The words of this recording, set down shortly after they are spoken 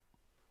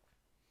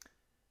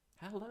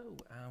Hello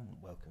and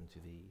welcome to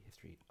the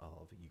History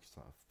of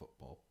Yugoslavia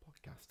Football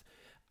podcast.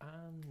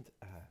 And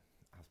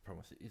as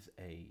promised, it is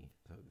a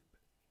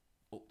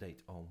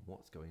update on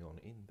what's going on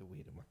in the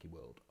weird and wacky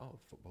world of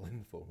football in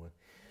the former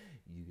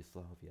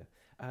Yugoslavia.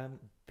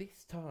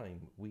 This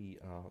time we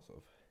are sort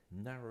of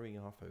narrowing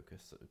our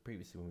focus.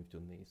 Previously, when we've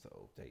done these sort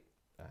of update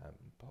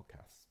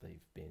podcasts,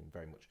 they've been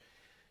very much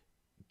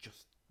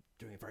just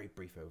doing a very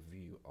brief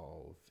overview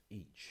of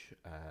each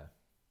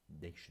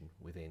nation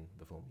within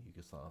the former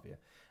Yugoslavia,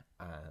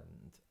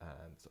 and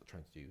sort of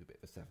trying to do a bit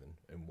of a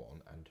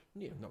 7-in-1, and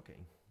not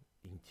getting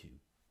into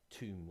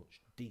too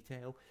much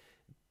detail.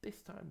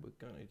 This time we're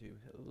going to do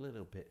a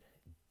little bit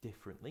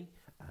differently.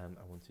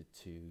 I wanted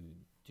to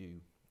do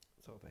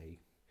sort of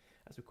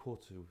as a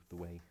quarter of the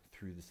way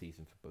through the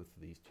season for both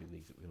of these two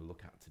leagues that we're going to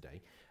look at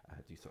today,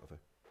 do sort of a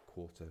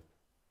quarter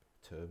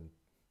term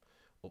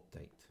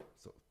update,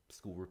 sort of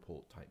school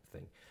report type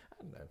thing.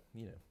 I don't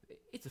know,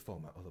 it's a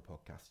format other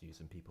podcasts use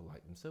and people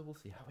like them, so we'll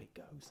see how it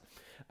goes.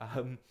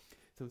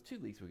 So the two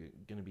leagues we're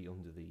going to be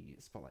under the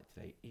spotlight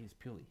today is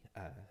purely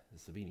the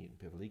Slovenian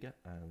Liga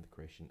and the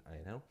Croatian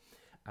INL.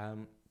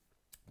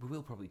 We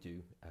will probably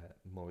do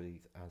more of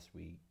these as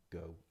we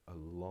go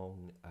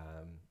along.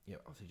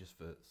 Obviously just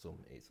for some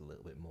it's a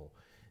little bit more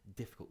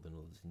difficult than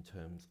others in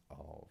terms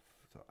of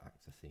sort of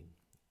accessing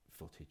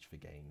footage for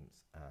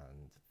games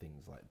and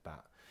things like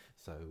that.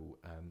 So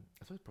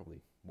I suppose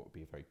probably what would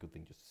be a very good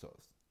thing just to sort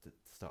of to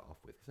start off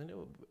with, because I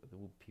know there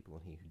will be people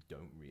on here who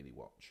don't really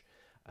watch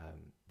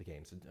the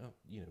games and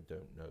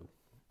don't know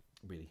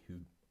really who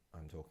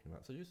I'm talking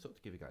about. So just sort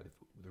of give a guide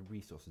of the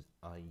resources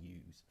I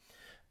use.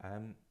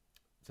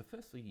 So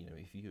firstly,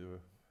 if you're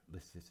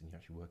listening and you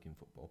actually work in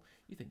football,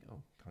 you think,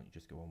 oh, can't you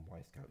just go on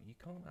Y-Scout? You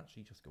can't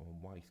actually just go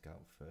on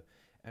Y-Scout for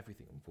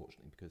everything,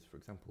 unfortunately, because, for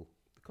example,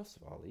 the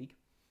Kosovo League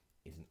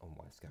isn't on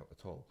Y-Scout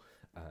at all,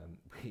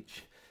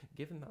 which,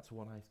 given that's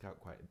one I scout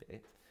quite a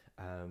bit,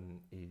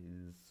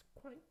 is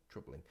quite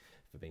troubling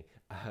for me.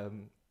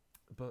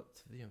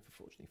 But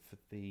unfortunately for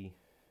the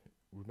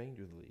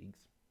remainder of the leagues,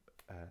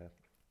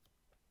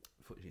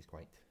 footage is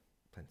quite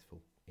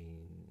plentiful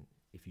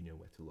if you know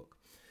where to look.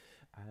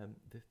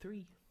 The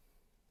three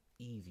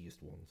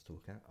easiest ones to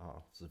look at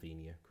are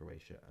Slovenia,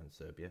 Croatia and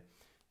Serbia.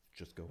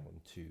 Just go on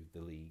to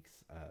the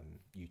league's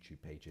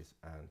YouTube pages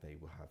and they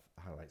will have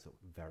highlights up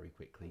very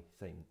quickly,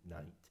 same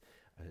night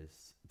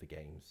as the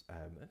games.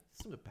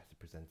 Some are better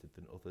presented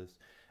than others.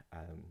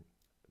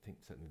 I think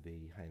certainly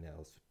the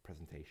HNL's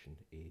presentation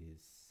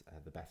is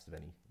the best of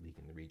any league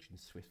in the region,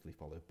 swiftly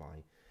followed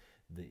by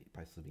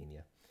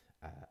Slovenia,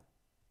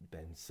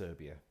 then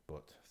Serbia,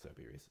 but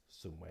Serbia is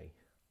some way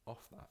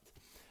off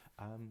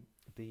that.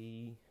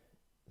 The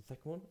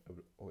second one I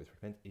would always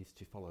recommend is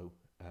to follow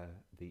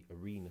the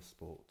Arena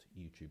Sport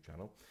YouTube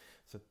channel.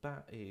 So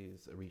that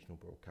is a regional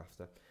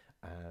broadcaster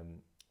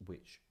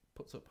which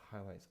puts up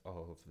highlights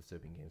of the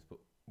Serbian games, but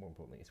more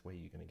importantly, it's where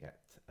you're going to get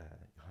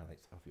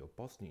highlights of your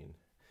Bosnian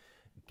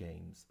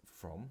games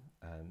from.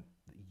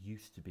 It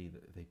used to be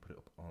that they put it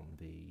up on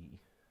the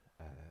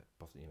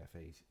Bosnian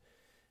FA's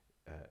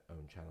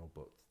own channel,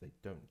 but they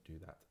don't do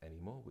that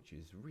anymore, which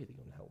is really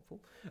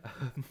unhelpful.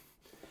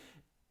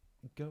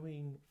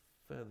 Going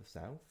further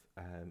south,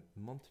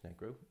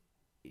 Montenegro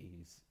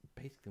is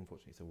basically,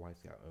 unfortunately, it's a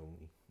Y-Scout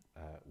only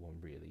one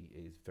really.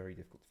 It is very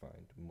difficult to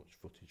find much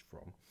footage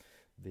from.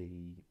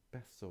 The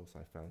best source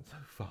I found so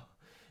far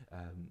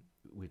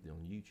with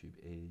on YouTube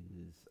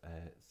is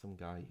some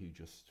guy who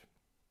just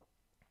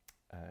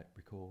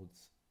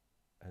records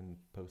and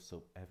posts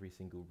up every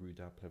single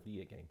Ruda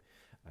Plavia game,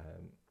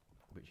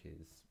 which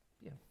is,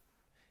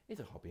 it's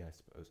a hobby, I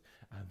suppose,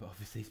 but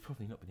obviously he's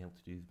probably not been able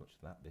to do as much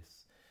of that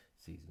this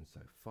season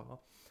so far.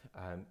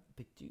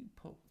 They do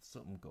put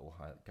some goal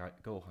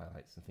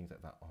highlights and things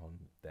like that on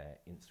their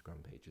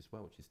Instagram page as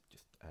well, which is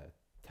just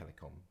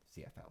Telecom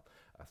CFL.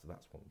 So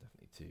that's one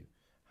definitely to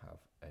have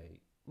a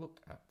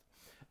look at.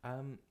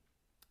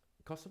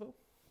 Kosovo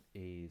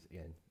is,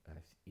 again, an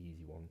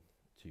easy one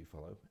to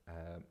follow.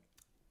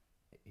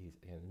 Is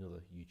again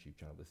another YouTube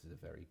channel. This is a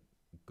very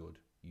good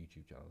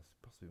YouTube channel. It's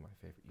possibly my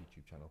favourite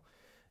YouTube channel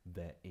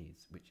there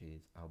is, which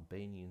is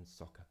Albanian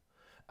Soccer,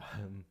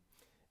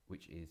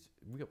 which is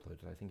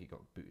re-uploaded. I think it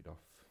got booted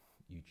off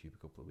YouTube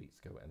a couple of weeks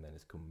ago and then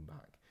has come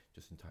back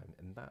just in time.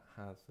 And that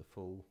has the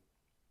full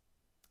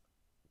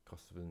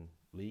Kosovan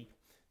League,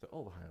 so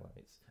all the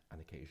highlights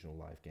and occasional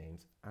live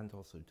games, and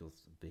also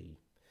does the,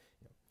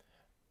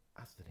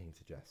 as the name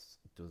suggests,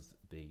 does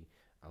the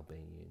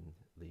Albanian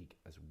League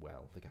as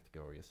well, the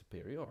Categoria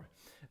Superior,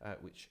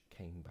 which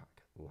came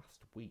back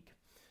last week.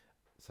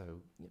 So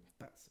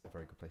that's a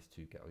very good place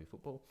to get all your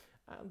football.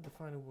 And the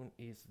final one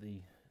is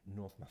the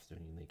North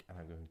Macedonian League, and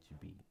I'm going to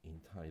be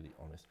entirely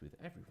honest with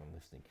everyone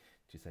listening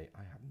to say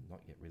I have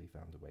not yet really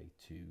found a way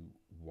to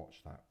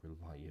watch that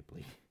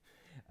reliably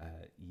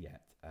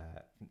yet.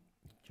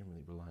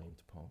 Generally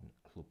reliant upon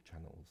club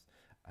channels.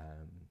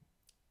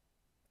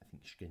 I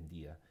think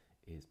Shkendia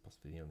is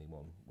possibly the only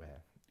one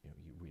where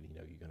you really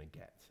know you're going to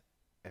get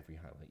every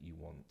highlight you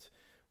want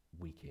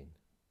week in,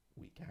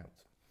 week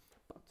out.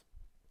 But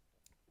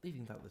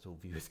leaving that little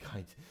viewer's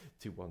guide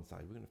to one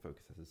side, we're going to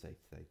focus, as I say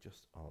today,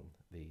 just on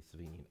the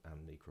Slovenian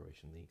and the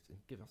Croatian leagues and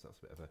give ourselves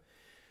a bit of a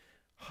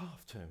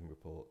half-term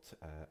report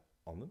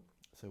on them.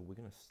 So we're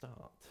going to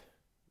start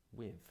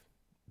with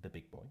the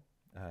big boy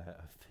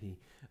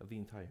of the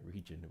entire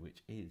region,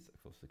 which is,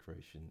 of course, the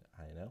Croatian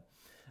INL.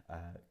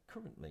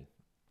 Currently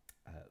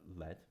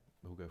led,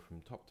 we'll go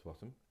from top to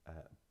bottom,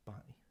 by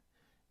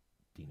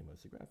Dinamo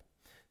Zagreb.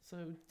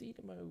 So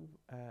Dinamo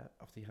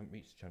obviously haven't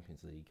reached the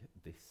Champions League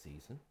this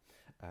season,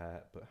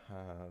 but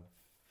have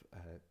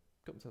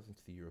got themselves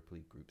into the Europa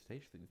League group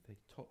stage. They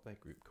top their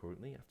group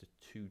currently after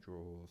 2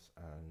 draws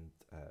and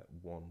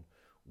 1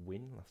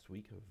 win last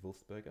week of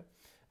Wolfsberger.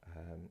 I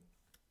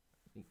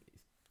think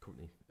it's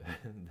currently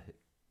the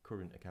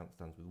current account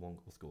stands with 1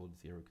 goal scored,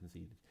 0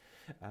 conceded,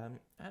 and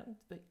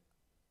there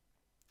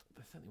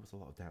certainly was a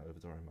lot of doubt over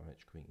Zoran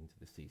Mamic coming into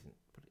the season,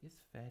 but it is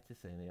fair to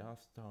say they are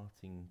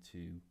starting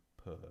to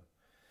purr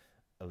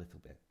a little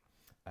bit.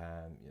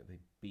 They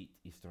beat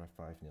Istra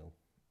 5-0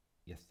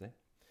 yesterday.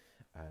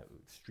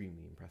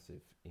 Extremely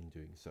impressive in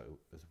doing so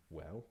as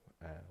well.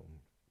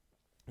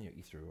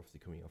 Istra obviously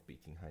coming off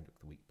beating Hajduk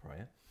the week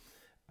prior.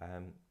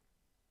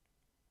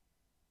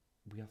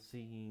 We are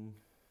seeing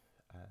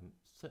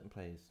certain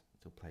players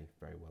still play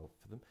very well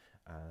for them,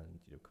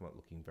 and come out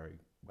looking very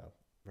well,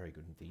 very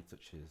good indeed,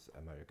 such as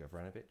Mario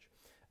Gavranovic,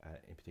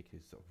 in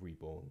particular, sort of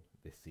reborn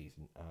this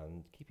season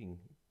and keeping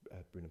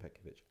Bruno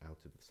Petkovic out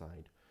of the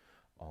side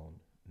on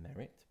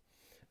merit,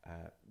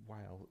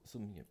 while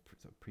some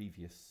sort of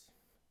previous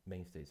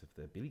mainstays of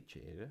the Bilic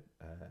era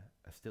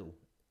are still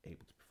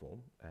able to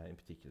perform, in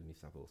particular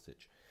Mislav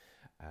Orsic.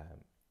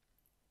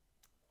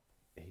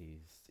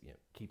 He's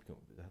keeping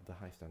up the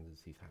high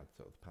standards he's had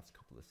sort of the past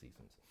couple of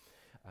seasons.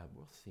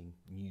 We're also seeing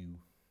new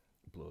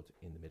blood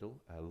in the middle.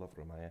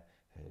 Lovro Mayer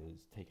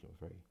has taken up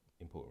a very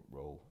important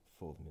role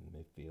for them in the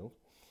midfield,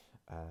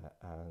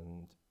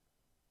 and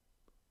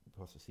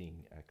we're also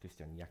seeing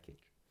Christian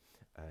Jakic,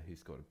 who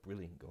scored a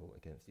brilliant goal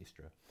against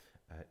Istra,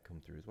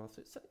 come through as well.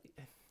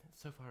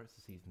 So far as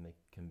the season they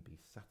can be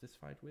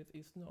satisfied with.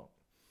 It's not,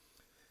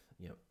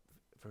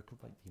 for a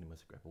club like Dinamo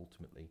Zagreb,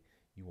 ultimately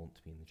you want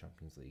to be in the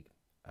Champions League.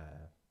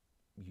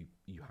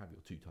 You have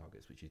your 2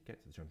 targets, which is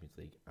get to the Champions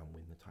League and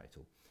win the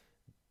title.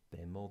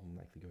 They're more than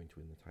likely going to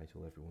win the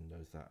title. Everyone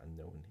knows that, and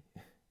no one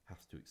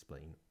has to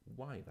explain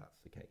why that's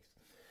the case.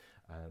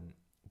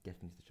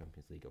 Getting to the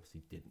Champions League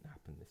obviously didn't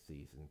happen this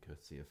season,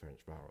 courtesy of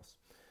Ferencváros.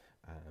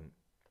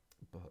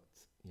 But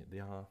they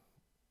are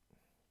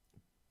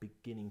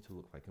beginning to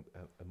look like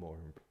a more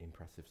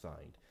impressive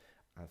side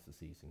as the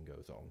season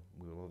goes on.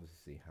 We will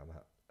obviously see how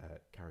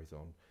that carries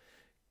on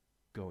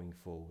going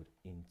forward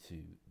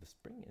into the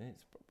spring, and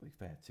it's probably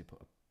fair to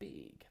put a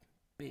big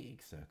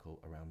circle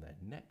around their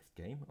next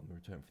game on the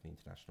return from the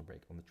international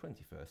break on the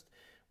 21st,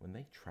 when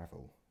they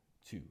travel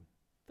to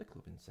the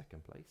club in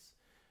second place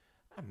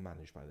and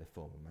managed by their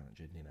former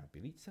manager Nina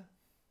Bilica,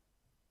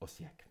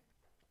 Osijek.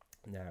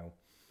 Now,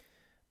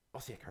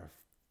 Osijek are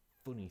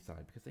a funny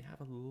side because they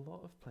have a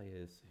lot of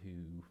players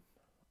who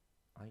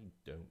I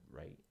don't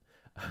rate,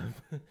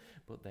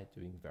 but they're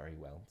doing very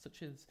well,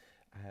 such as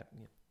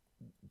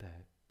their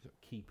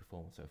key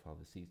performer so far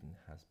this season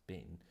has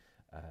been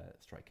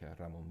striker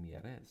Ramon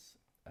Mieres,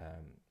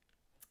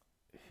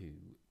 who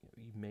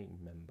you may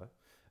remember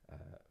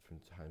from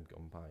time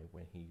gone by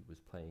when he was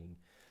playing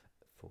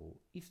for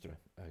Istra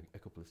a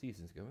couple of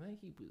seasons ago. And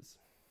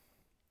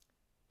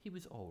he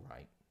was all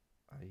right.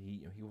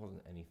 He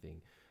wasn't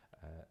anything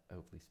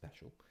overly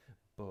special,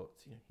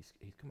 but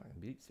he's come out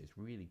and Bilica is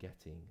really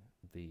getting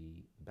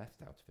the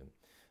best out of him.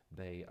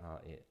 They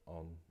are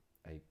on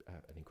an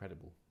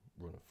incredible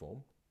run of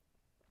form.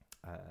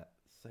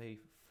 Save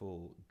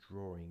for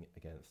drawing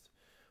against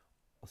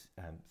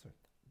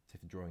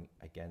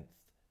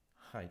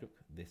Hajduk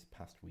this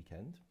past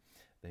weekend.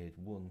 They had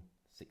won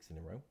 6 in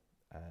a row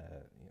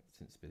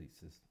since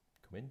Bilica's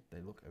come in.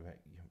 They look a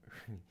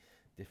really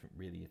different,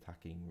 really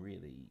attacking,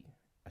 really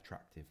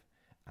attractive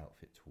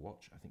outfit to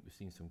watch. I think we've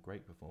seen some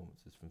great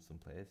performances from some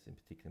players, in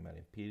particular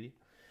Marian Pili.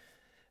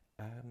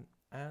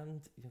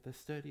 And they're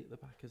sturdy at the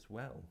back as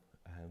well.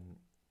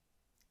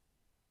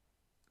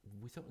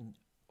 We sort of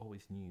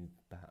always knew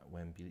that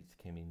when Bilica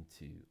came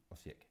into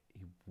Osijek,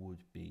 he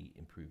would be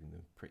improving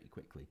them pretty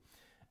quickly,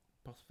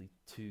 possibly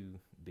to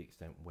the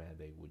extent where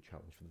they would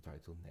challenge for the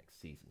title next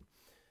season.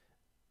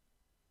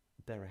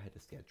 They're ahead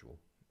of schedule,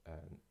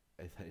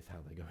 is how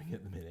they're going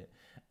at the minute,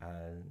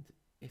 and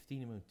if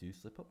Dinamo do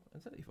slip up,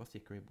 and certainly if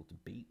Osijek are able to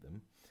beat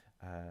them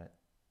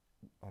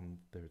on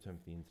the return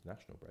for the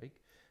international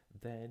break,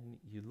 then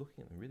you're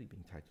looking at them really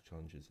being title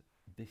challengers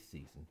this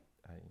season,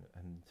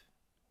 and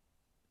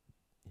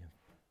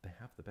they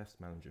have the best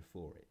manager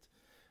for it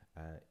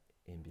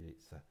in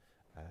Bilica.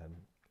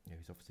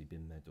 He's obviously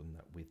been there, done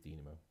that with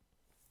Dinamo.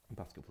 In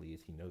the past couple of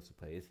years, he knows the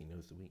players, he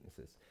knows the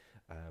weaknesses,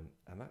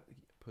 and that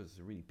poses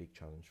a really big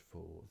challenge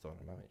for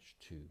Zoran Mamic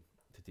to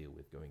deal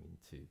with going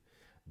into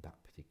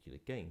that particular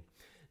game.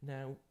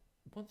 Now,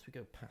 once we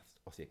go past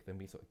Osijek, then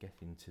we sort of get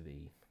into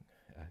the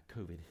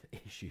COVID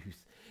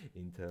issues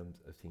in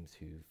terms of teams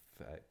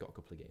who've got a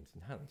couple of games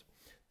in hand.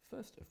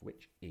 First of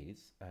which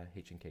is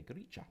HNK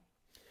Gorica.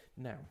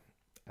 Now,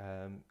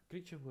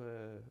 Gorica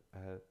were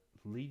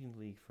leading the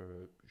league for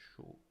a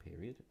short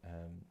period.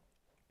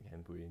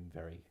 Again, we're in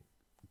very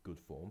good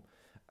form,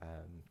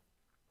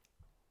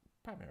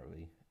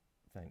 primarily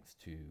thanks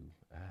to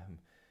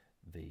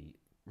the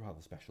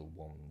rather special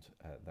wand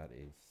that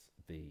is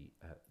the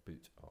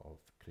boot of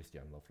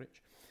Christian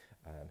Lovric,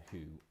 who,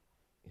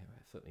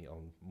 certainly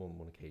on more than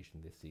one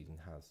occasion this season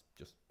has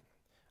just,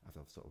 as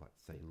I've sort of like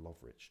to say,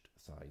 Lovriched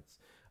sides,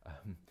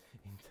 in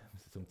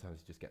terms of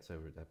sometimes he just gets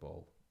over at their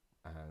ball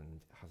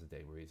and has a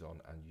day where he's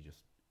on, and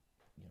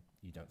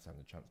you don't stand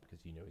a chance because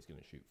he's going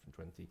to shoot from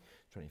 20,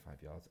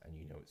 25 yards and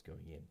it's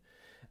going in.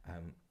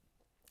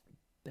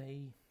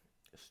 They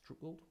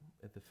struggled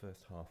at the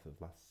first half of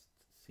last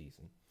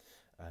season,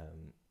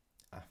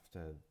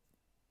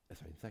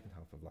 the second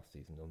half of last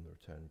season, on the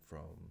return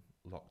from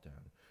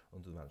lockdown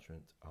under the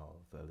management of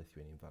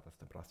Lithuanian Vladas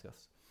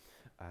Dabraskas,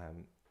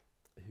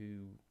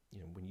 who,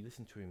 when you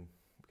listen to him,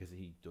 because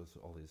he does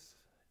all his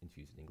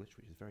interviews in English,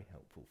 which is very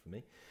helpful for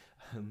me,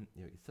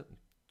 he certainly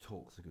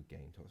talks a good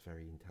game, talks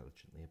very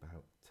intelligently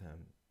about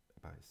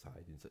his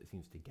side, and so it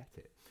seems to get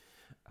it.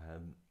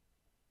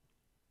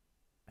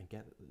 I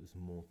get that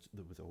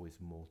there was always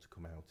more to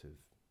come out of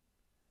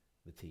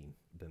the team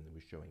than there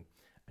was showing,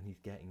 and he's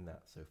getting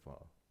that so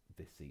far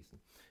this season.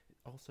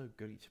 Also,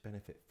 Gorica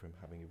benefit from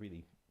having a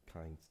really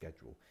kind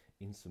schedule,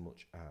 in so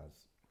much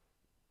as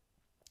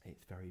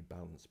it's very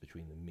balanced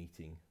between them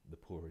meeting the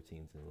poorer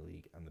teams in the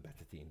league and the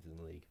better teams in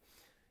the league.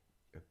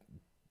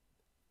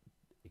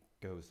 It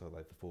goes so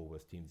like the 4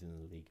 worst teams in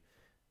the league,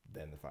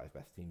 then the 5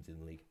 best teams in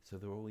the league. So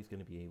they're always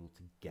going to be able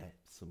to get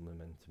some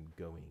momentum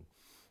going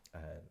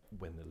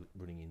when they're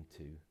running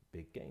into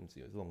big games,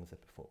 as long as they're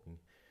performing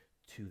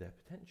to their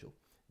potential.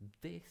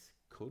 This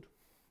could,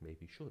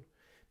 maybe should,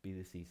 be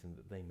the season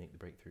that they make the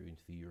breakthrough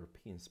into the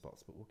European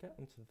spots, but we'll get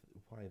onto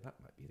why that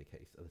might be the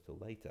case a little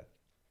later.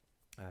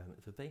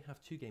 So they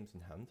have 2 games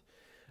in hand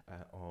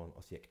on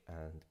Osijek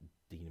and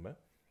Dinamo.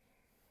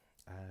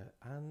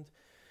 And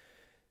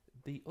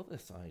the other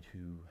side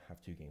who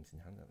have 2 games in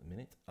hand at the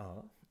minute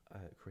are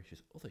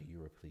Croatia's other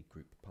Europa League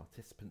group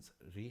participants,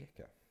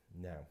 Rijeka.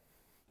 Now,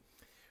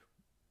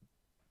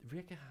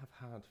 Rijeka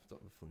have had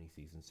sort of a funny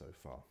season so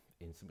far,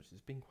 in so much as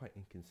it's been quite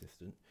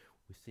inconsistent.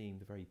 We're seeing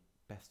the very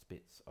best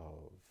bits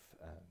of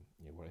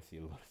what I see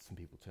a lot of some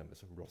people term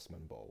as a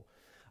Rossmann ball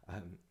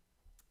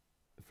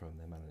from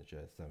their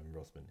manager, Simon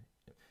Rosman.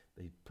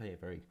 They play a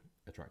very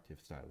attractive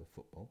style of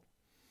football,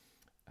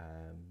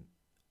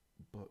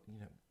 but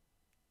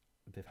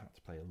they've had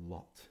to play a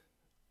lot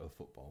of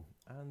football,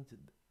 and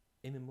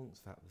in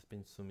amongst that there's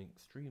been some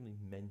extremely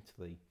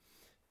mentally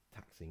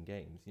taxing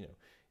games.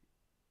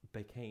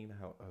 They came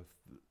out of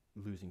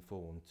losing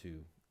 4-1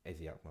 to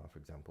Ezi Alkmaar, for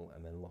example,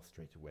 and then lost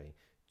straight away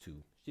to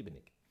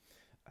Šibenik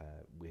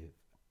with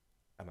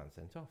a man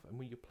sent off. And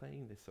when you're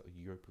playing this sort of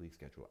Europa League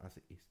schedule, as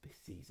it is this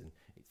season,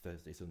 it's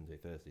Thursday, Sunday,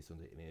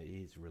 and it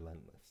is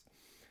relentless.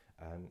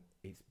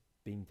 It's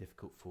been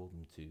difficult for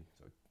them to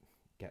sort of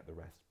get the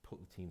rest, put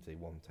the teams they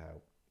want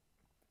out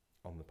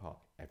on the park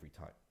every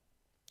time.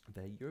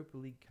 Their Europa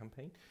League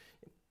campaign,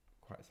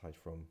 quite aside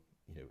from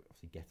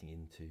obviously getting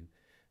into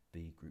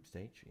the group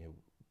stage,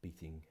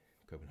 beating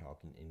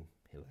Copenhagen in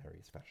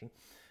hilarious fashion,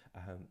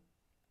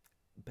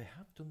 they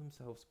have done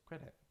themselves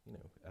credit.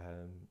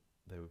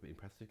 They were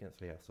impressive against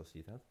Real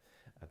Sociedad.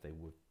 They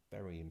were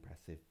very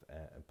impressive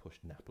and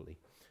pushed Napoli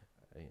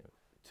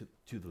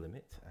to the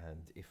limit.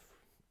 And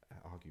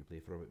arguably,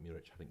 if Robert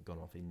Muric hadn't gone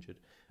off injured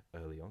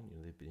early on,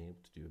 they've been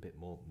able to do a bit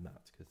more than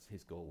that, because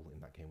his goal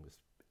in that game was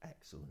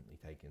excellently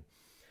taken.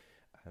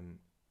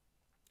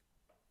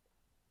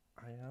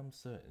 I am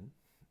certain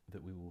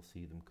that we will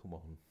see them come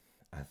on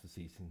as the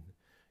season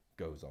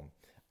goes on.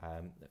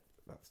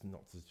 That's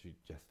not to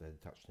suggest they're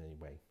attached in any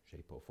way,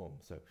 shape or form.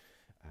 So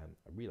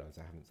I realise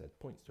I haven't said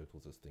points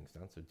totals as things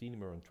stand. So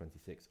Dinamo on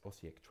 26,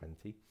 Osijek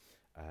 20,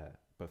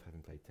 both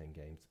having played 10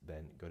 games.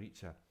 Then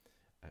Gorica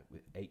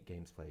with 8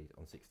 games played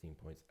on 16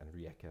 points, and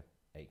Rijeka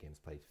 8 games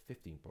played,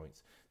 15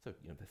 points. So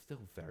they're still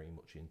very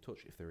much in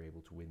touch. If they're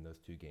able to win those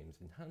 2 games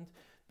in hand,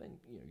 then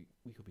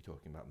we could be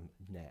talking about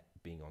net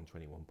being on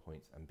 21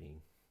 points and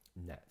being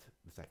net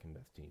the second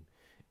best team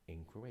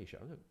in Croatia.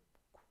 I don't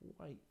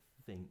quite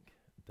think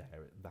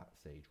they're at that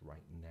stage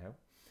right now.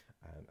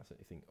 I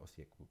certainly think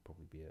Osijek would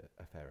probably be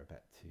a fairer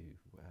bet to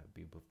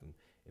be above them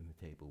in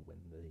the table when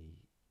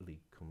the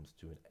league comes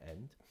to an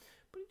end.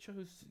 But it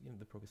shows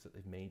the progress that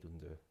they've made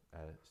under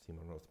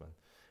Simon Rosman,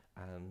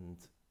 and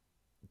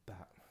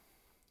that,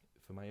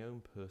 for my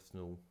own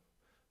personal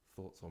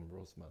thoughts on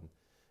Rosman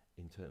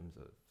in terms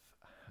of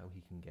how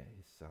he can get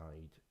his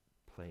side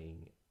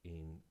playing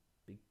in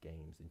big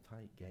games, in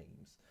tight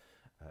games,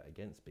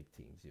 against big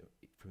teams.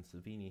 From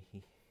Slovenia,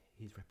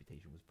 his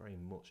reputation was very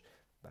much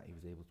that he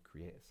was able to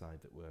create a side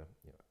that were,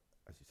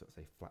 as you sort of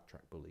say, flat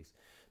track bullies.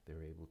 They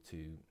were able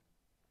to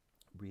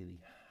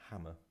really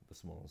hammer the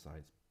smaller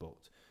sides,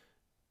 but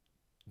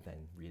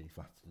then really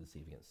flat to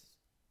deceive against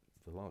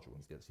the larger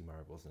ones against the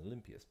Maribors and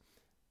Olympias.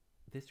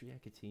 This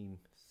Rijeka team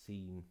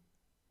seem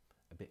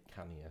a bit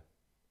cannier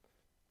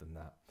than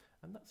that,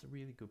 and that's a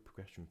really good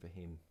progression for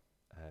him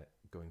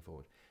going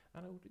forward.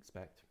 And I would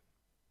expect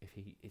if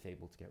he is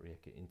able to get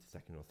Rijeka into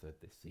second or third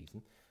this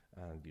season,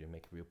 and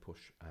make a real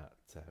push at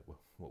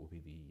what will be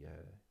the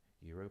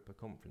Europa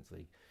Conference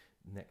League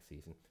next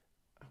season,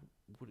 I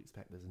would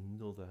expect there's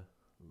another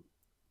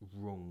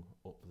rung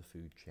up the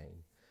food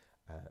chain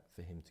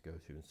for him to go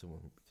through, and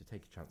someone to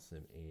take a chance on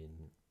him in,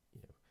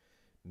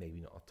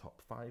 maybe not a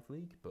top 5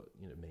 league, but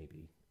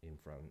maybe in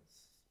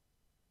France.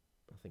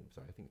 I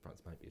think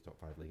France might be a top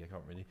 5 league. I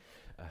can't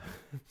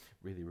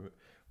really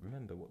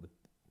remember what the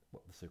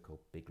so-called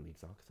big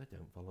leagues are, because I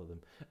don't follow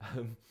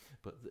them.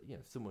 But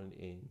someone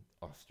in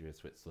Austria,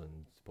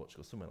 Switzerland,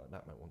 Portugal, somewhere like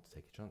that might want to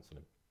take a chance on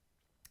him.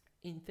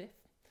 In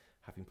fifth,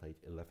 having played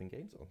 11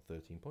 games on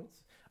 13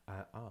 points,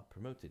 are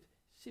promoted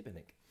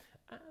Šibenik.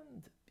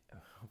 And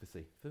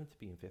obviously, for them to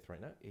be in fifth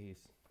right now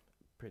is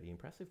pretty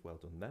impressive. Well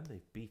done them.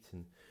 They've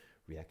beaten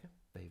Rijeka.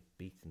 They've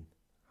beaten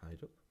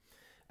Hajduk.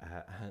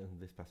 And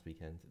this past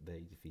weekend,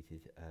 they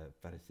defeated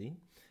Varecin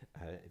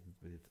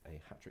with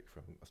a hat-trick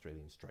from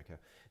Australian striker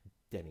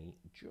Denny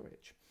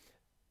Juric.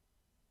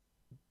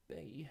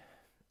 They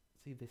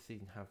this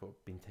season have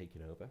been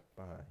taken over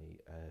by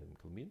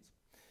Colombians.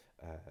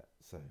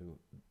 So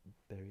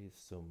there is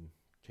some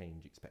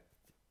change expected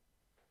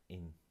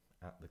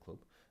at the club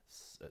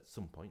at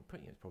some point.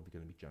 It's probably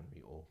going to be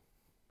January or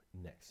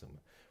next summer,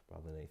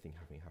 rather than anything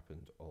having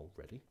happened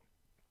already.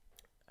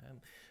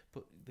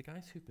 But the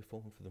guys who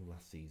performed for them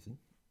last season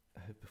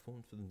have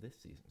performed for them this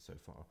season so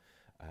far.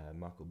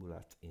 Marco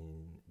Bulat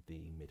in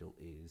the middle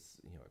is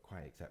a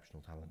quite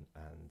exceptional talent,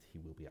 and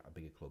he will be at a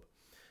bigger club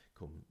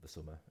come the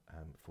summer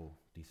for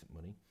decent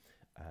money.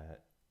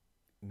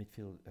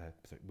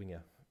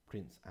 Winger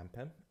Prince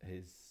Ampem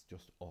is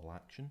just all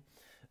action,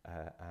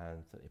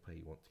 and certainly a player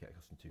you want to get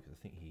accustomed to, because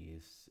I think he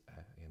is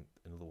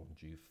another one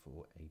due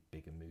for a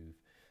bigger move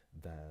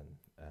than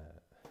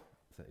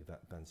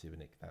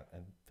Šibenik,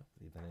 and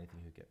than anything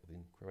he'll get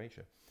within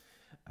Croatia.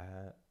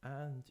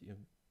 And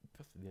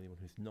possibly the only one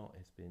who's not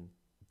has been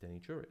Denny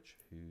Juric,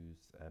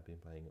 who's been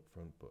playing up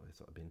front, but has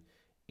sort of been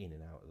in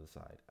and out of the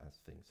side as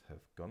things have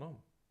gone on.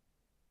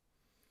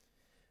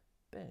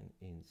 Then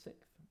in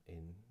sixth,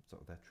 in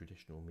sort of their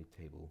traditional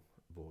mid-table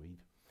void,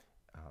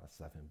 are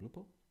Slaven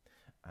Blupo,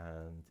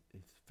 and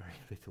it's very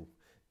little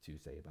to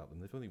say about them.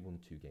 They've only won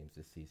 2 games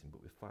this season,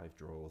 but with 5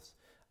 draws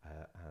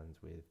and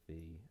with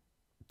the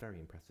very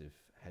impressive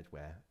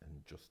headwear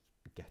and just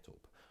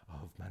get-up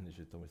of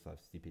manager Tomislav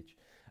Stipic,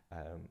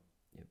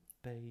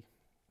 they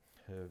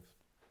have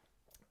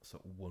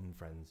sort of won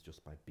friends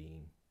just by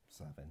being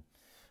Slaven.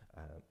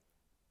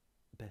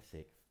 They're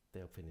 6th,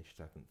 they'll finish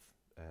 7th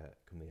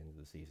come the end of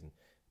the season.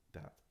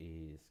 That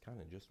is kind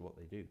of just what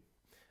they do,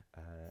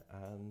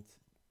 and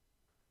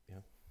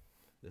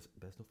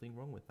there's nothing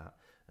wrong with that,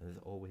 and there's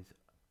always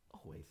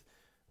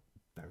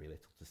very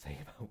little to say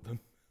about them.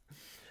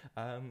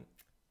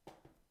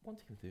 One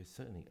team there's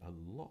certainly a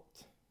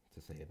lot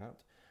to say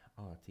about,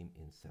 our team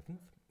in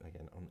 7th,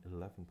 again on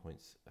 11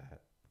 points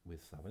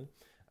with 7,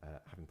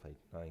 having played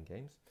 9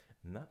 games,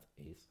 and that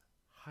is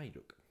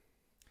Hajduk.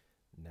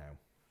 Now,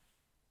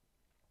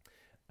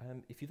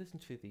 if you listen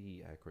to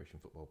the Croatian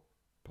football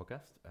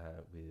podcast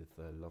with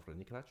Lovre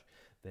Nikolic,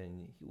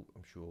 then he'll,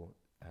 I'm sure,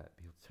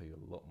 be able to tell you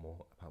a lot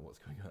more about what's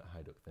going on at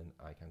Hajduk than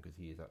I can, because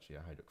he is actually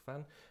a Hajduk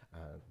fan,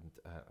 and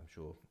I'm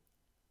sure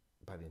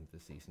by the end of the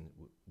season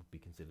would be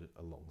considered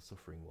a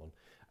long-suffering one,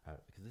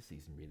 because this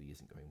season really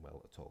isn't going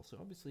well at all. So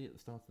obviously at the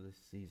start of this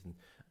season,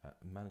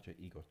 manager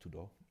Igor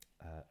Tudor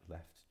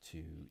left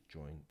to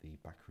join the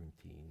backroom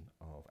team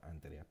of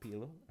Andrea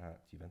Pirlo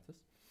at Juventus,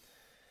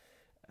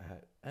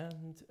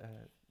 and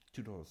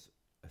Tudor's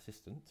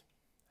assistant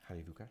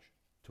Harry Vukash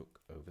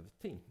took over the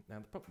team. Now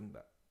the problem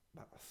that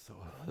sort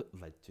of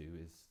led to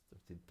is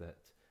that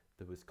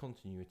there was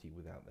continuity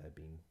without there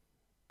being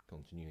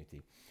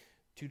continuity.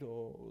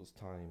 Tudor's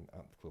time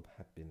at the club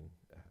had been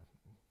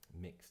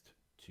mixed,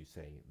 to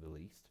say the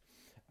least,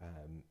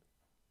 and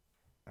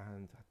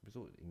had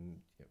resulted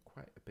in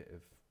quite a bit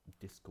of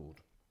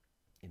discord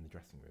in the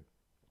dressing room,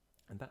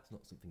 and that's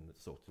not something that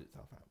sorted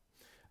itself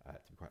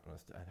out, to be quite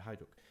honest. And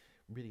Hajduk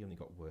really only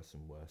got worse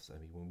and worse. I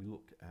mean, when we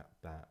look at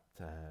that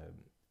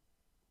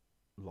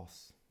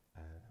loss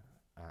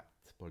at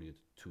Poljud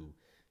to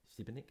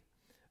Šibenik,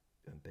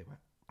 they were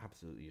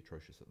absolutely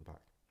atrocious at the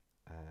back.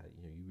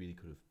 You really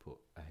could have put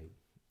a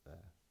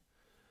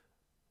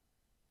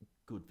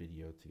good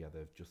video together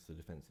of just the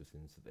defensive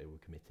sins that they were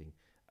committing,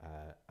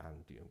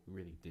 and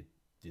really did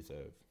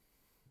deserve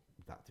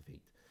that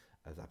defeat.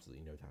 There's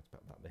absolutely no doubt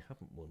about that. They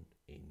haven't won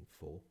in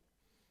 4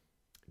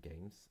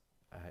 games,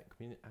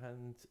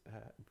 and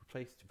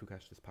replaced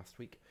Vukash this past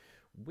week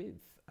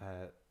with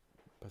a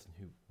person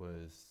who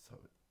was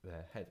sort of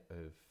the head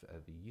of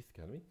the youth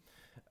academy,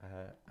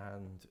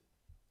 and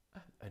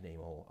a name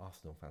all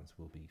Arsenal fans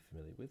will be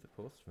familiar with, of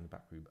course, from the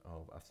back room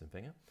of Arsene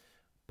Wenger,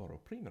 Boro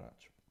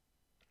Primorac.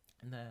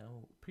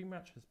 Now,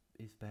 Primorac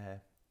is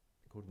there,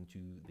 according to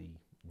the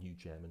new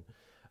chairman,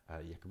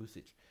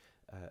 Jakubusic,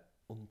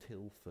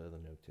 until further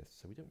notice.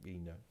 So we don't really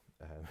know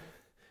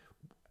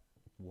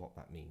what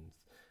that means.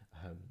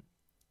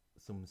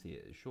 Some see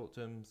it as short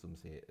term, some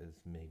see it as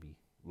maybe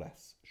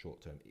less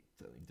short term. It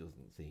certainly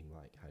doesn't seem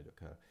like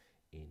Hajduk are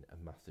in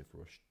a massive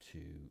rush to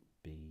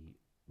be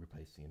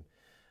replacing him.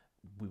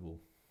 We will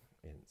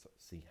sort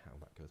of see how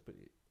that goes, but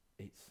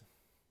it's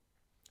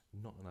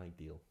not an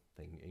ideal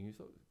thing. And you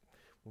sort of,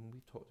 when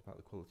we've talked about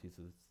the qualities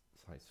of the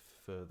sites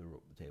further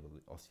up the table,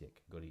 Osijek,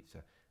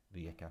 Gorica,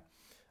 Rijeka,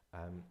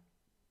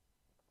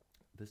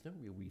 there's no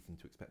real reason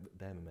to expect that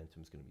their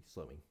momentum is going to be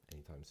slowing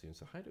anytime soon.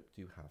 So Hajduk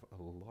do have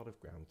a lot of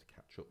ground to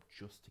catch up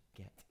just to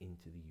get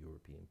into the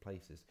European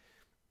places,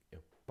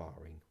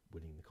 barring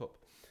winning the cup.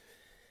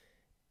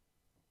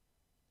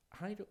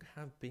 Hajduk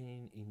have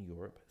been in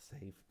Europe,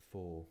 save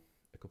for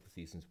a couple of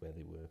seasons where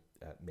they were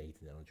made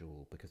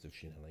ineligible because of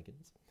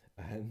shenanigans,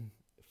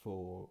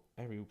 for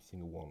every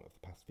single one of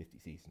the past 50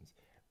 seasons.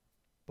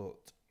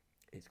 But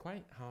it's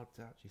quite hard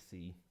to actually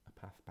see a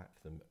path back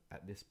for them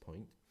at this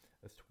point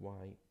as to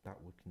why that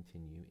would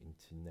continue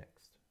into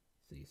next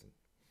season,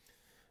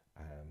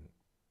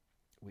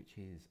 which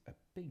is a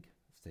big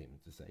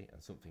statement to say,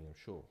 and something I'm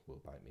sure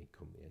will bite me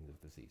come the end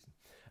of the season.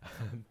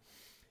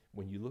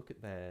 When you look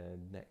at their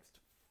next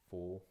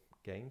 4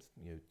 games,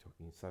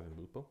 talking Savin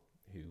Lupo,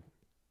 who,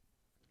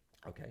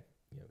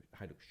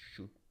 Hajduk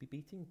should be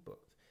beating, but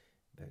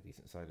they're a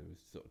decent side. We've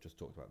sort of just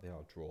talked about they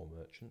are draw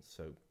merchants,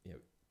 so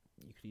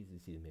you could easily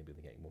see them maybe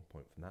they're getting 1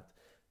 point from that.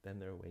 Then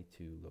they're away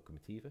to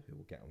Lokomotiva, who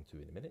we'll get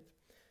onto in a minute.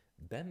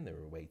 Then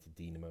they're away to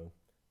Dinamo.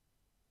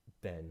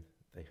 Then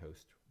they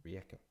host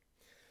Rijeka.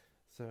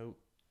 So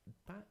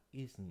that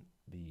isn't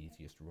the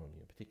easiest run,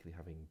 particularly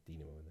having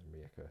Dinamo and then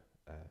Rijeka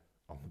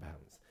on the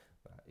bounce.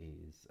 That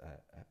is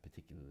a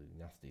particularly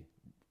nasty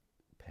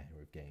pair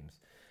of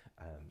games.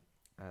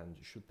 And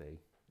should they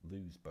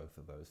lose both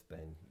of those,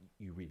 then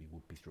you really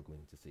would be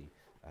struggling to see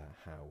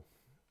how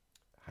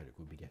Hajduk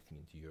would be getting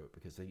into Europe,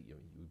 because you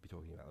would be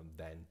talking about them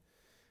then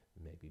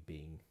maybe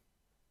being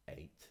 8-10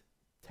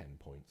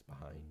 points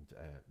behind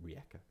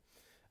Rijeka,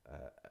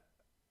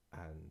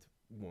 and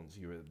once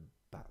you're at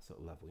that sort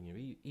of level,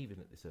 even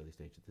at this early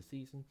stage of the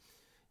season,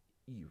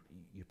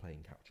 you're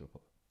playing catch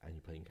up, and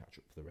you're playing catch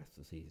up for the rest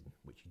of the season,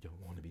 which you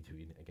don't want to be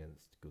doing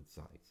against good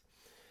sides.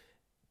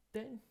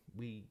 Then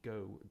we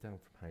go down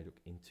from Hajduk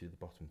into the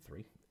bottom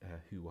 3,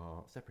 who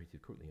are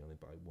separated currently only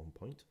by 1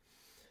 point,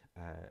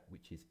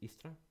 which is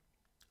Istra,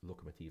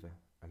 Lokomotiva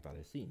and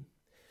Varecin.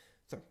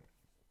 So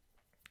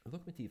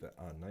Lokomotiva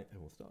are 9th,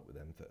 and we'll start with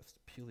them first,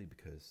 purely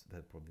because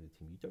they're probably the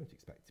team you don't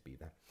expect to be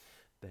there.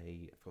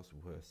 They, of course,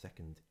 were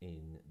second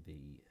in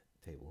the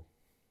table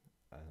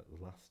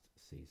last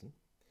season.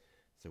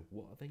 So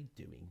what are they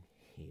doing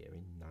here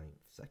in 9th,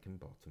 second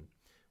bottom?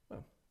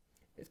 Well,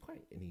 it's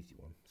quite an easy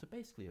one. So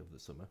basically over the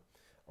summer,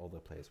 all their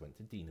players went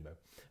to Dinamo.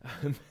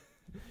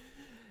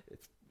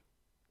 It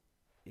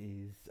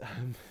is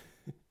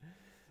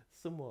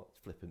somewhat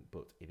flippant,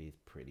 but it is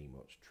pretty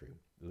much true.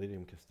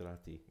 Lilium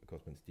Castrati, of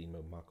course, went to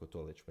Dinamo. Marko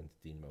Tolic went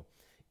to Dinamo.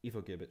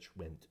 Ivo Gerbic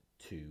went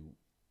to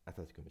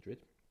Atletico Madrid,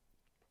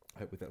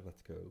 with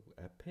Atletico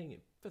paying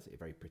it, firstly, a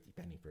very pretty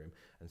penny for him,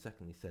 and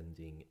secondly,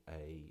 sending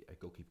a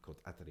goalkeeper called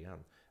Adrian,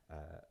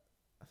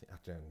 I think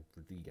Adrian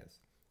Rodriguez,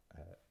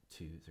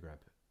 to Zagreb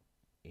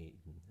in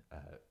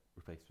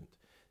replacement.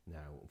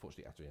 Now,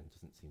 unfortunately, Adrian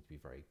doesn't seem to be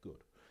very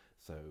good,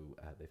 so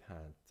they've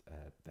had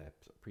their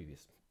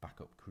previous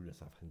backup,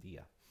 Krunoslav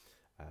Handia,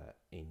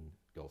 in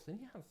goals, and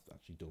he has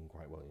actually done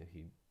quite well.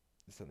 He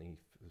certainly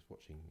was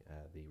watching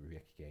the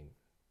Rijeka game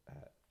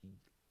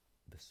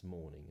this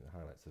morning, the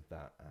highlights of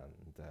that,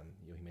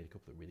 and he made a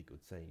couple of really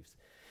good saves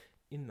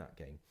in that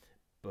game.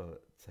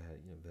 But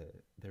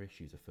their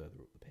issues are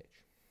further up the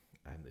pitch.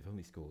 They've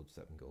only scored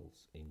 7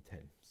 goals in 10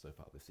 so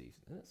far this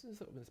season, and that's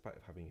sort of in spite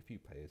of having a few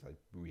players I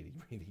really,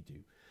 really do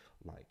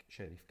like.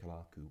 Sheriff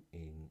Kalaku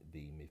in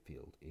the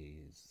midfield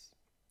is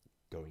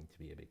going to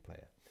be a big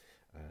player,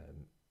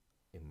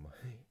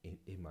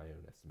 in my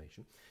own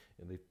estimation.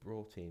 And they've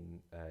brought in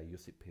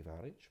Josip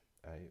Pivaric,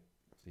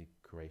 the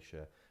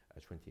Croatia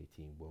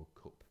 2018 World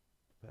Cup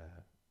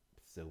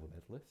silver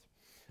medalist,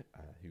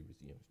 who was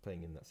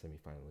playing in that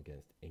semi-final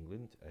against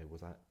England,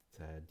 was at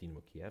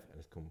Dinamo Kiev and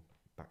has come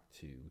back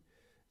to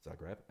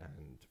Zagreb,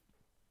 and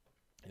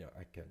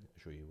I can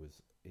assure you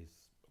is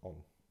on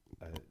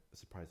a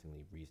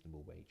surprisingly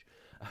reasonable wage.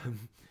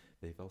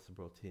 They've also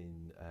brought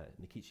in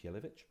Nikic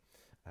Jelevic,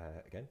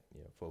 again,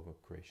 former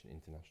Croatian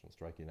international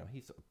striker. Now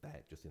he's sort of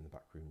there just in the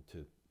back room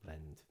to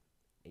lend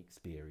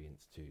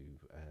experience to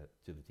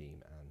the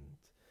team and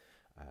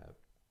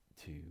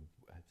to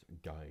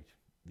guide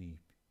the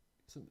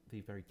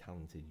very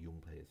talented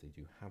young players they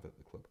do have at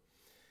the club.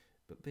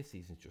 But this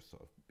season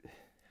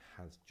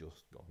has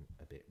just gone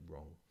a bit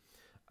wrong.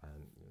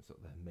 Sort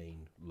of their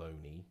main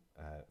loanee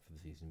for the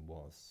season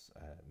was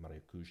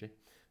Mario Kuj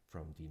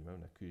from Dinamo.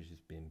 Now Kuj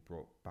has been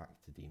brought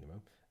back to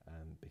Dinamo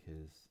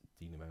because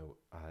Dinamo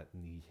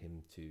need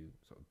him to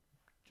sort of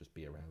just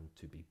be around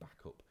to be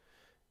backup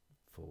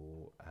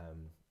for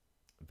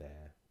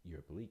their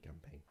Europa League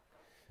campaign.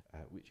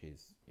 which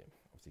is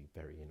obviously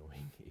very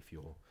annoying if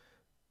you're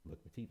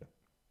Lokomotiva.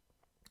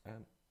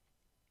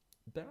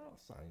 There are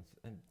signs,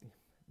 and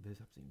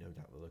there's absolutely no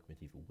doubt that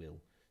Lokomotiva will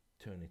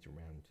turn it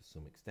around to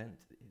some extent.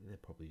 They're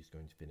probably just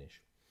going to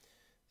finish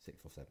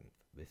 6th or 7th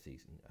this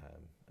season,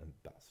 and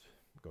that's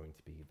going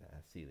to be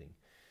their ceiling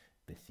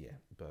this year.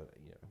 But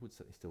I would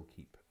certainly still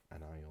keep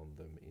an eye on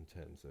them in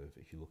terms of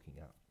if you're looking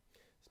at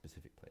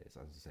specific players.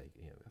 As I say,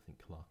 I think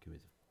Clarku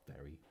is a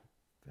very,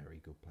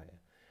 very good player,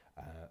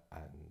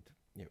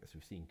 and as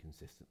we've seen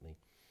consistently,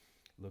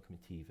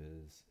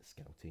 Lokomotiva's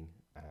scouting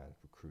and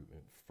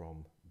recruitment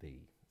from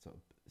the sort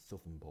of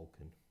Southern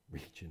Balkan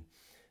region,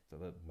 so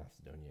that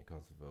Macedonia,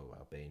 Kosovo,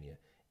 Albania,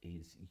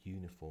 is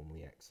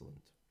uniformly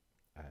excellent.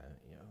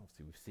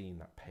 Obviously we've seen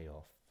that pay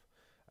off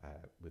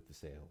with the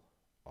sale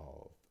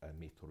of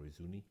Mito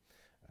Rizuni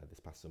this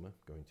past summer,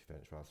 going to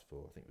Ferencváros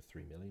for I think it was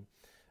 3 million.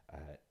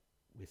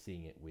 We're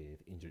seeing it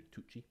with Indrik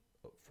Tucci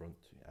up front,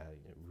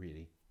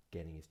 really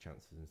gaining his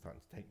chances and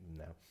starting to take them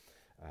now,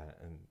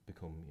 and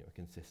become a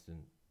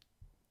consistent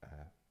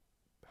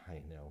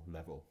high now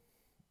level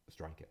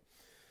striker.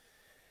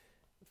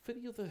 For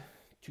the other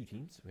two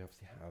teams, we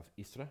obviously have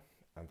Istra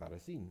and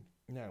Varaždin.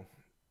 Now,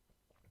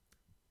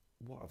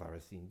 what are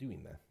Varaždin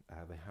doing there?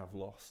 They have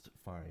lost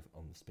 5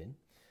 on the spin.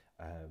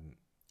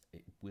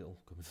 It will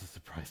come as a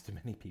surprise to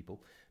many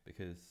people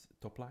because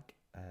Toplak,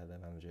 their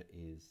manager,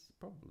 is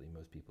probably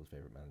most people's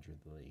favourite manager in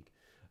the league,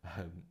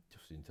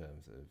 just in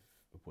terms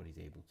of what he's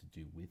able to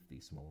do with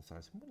these small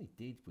sides and what he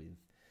did with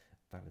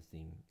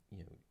Varaždin,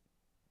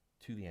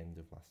 to the end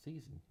of last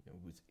season,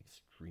 was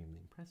extremely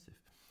impressive.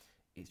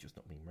 It's just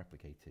not being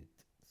replicated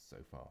so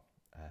far.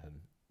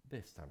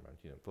 This time around,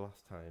 the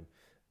last time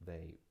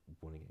they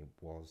won a game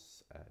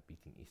was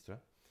beating Istra.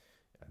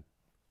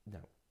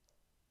 Now,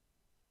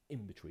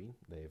 in between,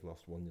 they've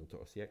lost 1-0 to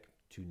Osijek,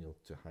 2-0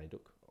 to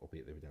Hajduk,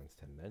 albeit they were down to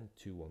 10 men,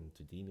 2-1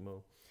 to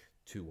Dinamo,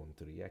 2-1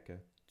 to Rijeka,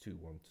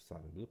 2-1 to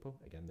Slaven Lupo,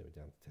 again they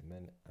were down to 10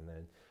 men, and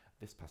then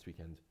this past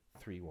weekend,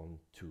 3-1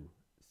 to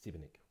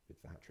Šibenik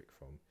with the hat-trick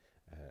from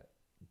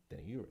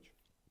Deni Juric.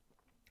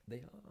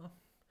 They are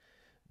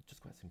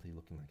just quite simply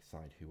looking like a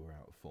side who are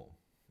out of form,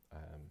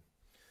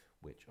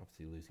 which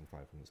obviously losing 5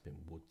 on the spin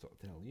would sort of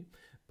tell you,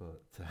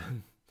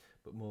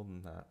 but more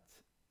than that,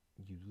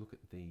 you look at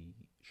the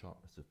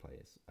sharpness of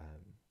players.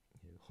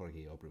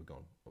 Jorge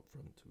Obregon up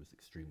front was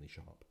extremely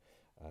sharp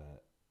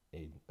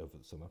over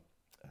the summer.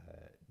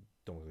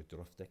 Domagoj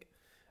Drostek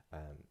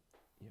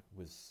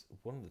was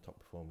one of the top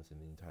performers in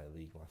the entire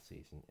league last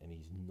season, and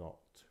he's not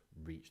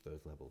reached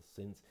those levels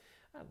since.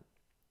 And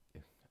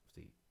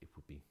obviously, it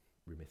would be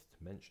remiss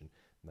to mention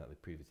that they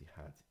previously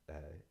had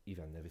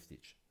Ivan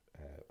Nevistic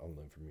on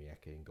loan from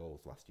Rijeka in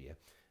goals last year.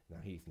 Now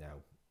he's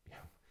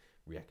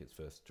Rijeka's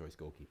first choice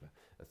goalkeeper.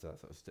 So that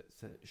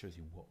sort of shows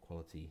you what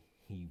quality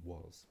he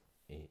was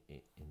in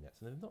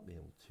nets, and they've not been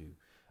able to,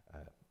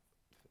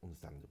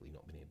 understandably,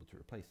 not been able to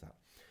replace that.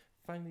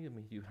 Finally,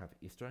 we do have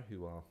Istra,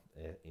 who are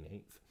in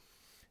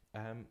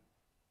 8th.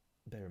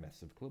 They're a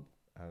massive club,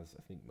 as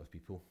I think most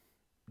people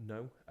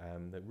know.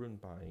 They're run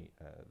by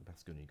the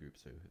Basconi group,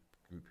 so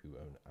group who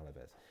own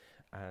Alaves,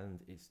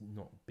 and it's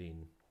not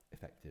been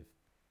effective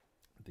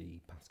the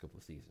past couple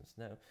of seasons.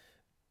 Now,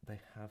 they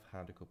have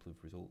had a couple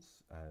of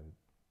results,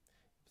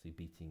 obviously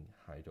beating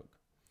Hajduk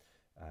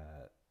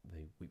the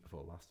week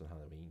before last on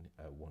Halloween,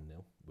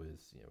 1-0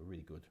 was a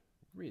really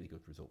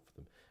good result for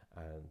them,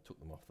 and took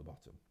them off the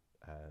bottom.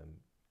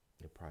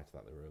 Prior to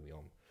that, they were only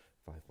on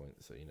 5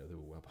 points, so they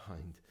were well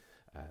behind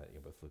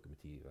both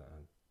Lokomotiva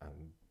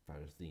and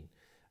Varaždin.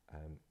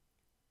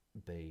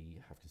 They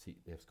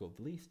have scored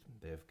the least,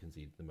 they have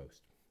conceded the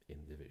most in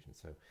the division,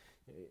 so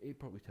it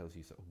probably tells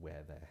you sort of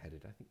where they're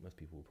headed. I think most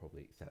people will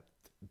probably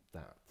accept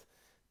that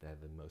they're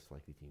the most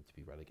likely team to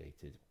be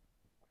relegated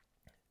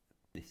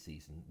this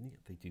season.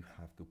 They do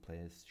have good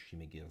players.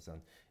 Shime Girzan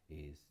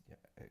is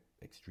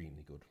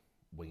extremely good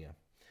winger.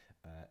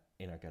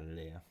 Ina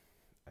Galilea,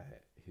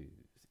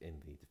 who's in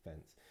the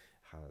defence,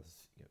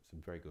 has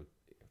some very good,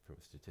 from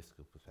a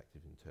statistical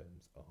perspective, in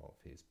terms of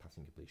his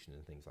passing completion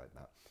and things like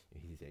that.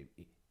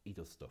 He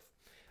does stuff,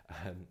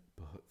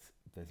 but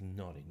there's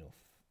not enough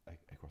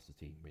across the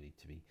team really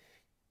to be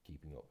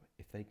keeping up.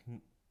 If they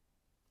can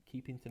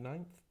keep into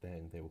 9th,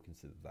 then they will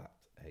consider that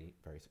a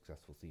very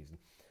successful season,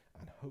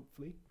 and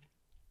hopefully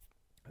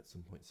at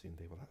some point soon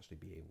they will actually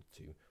be able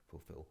to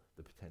fulfill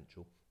the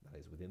potential that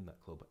is within that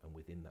club and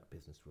within that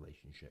business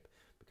relationship,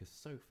 because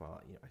so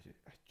far I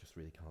just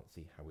really can't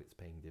see how it's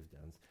paying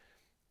dividends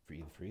for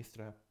either for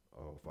Istra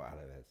or for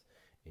Alaves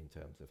in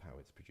terms of how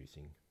it's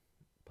producing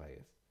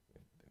players.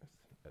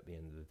 At the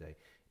end of the day,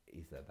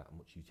 is there that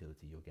much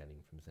utility you're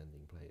getting from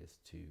sending players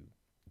to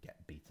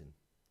get beaten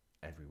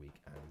every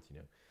week, and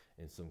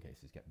in some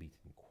cases get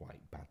beaten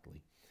quite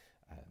badly,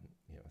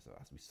 so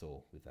as we saw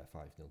with their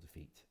 5-0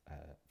 defeat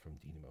from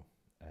Dinamo,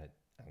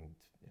 and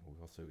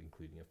we're also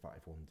including a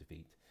 5-1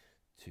 defeat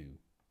to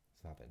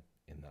Slaven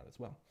in that as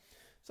well.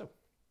 So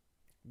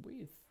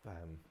with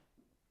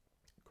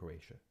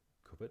Croatia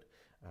covered,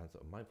 and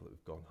sort of mindful that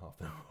we've gone half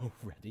an hour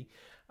already,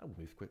 I'll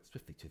move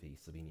swiftly to the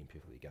Slovenian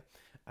Liga.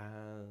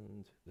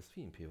 And the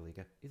Slovenian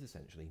Liga is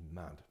essentially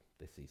mad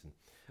this season.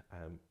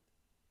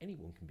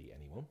 Anyone can beat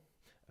anyone.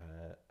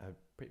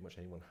 Pretty much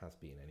anyone has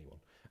beaten anyone.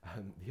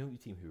 The only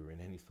team who are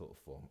in any sort of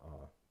form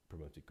are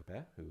promoted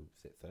Koper, who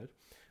sit third.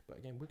 But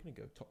again, we're going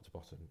to go top to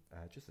bottom,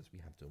 just as we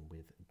have done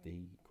with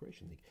the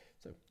Croatian league.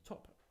 So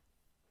top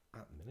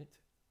at the minute,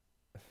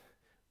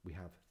 we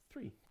have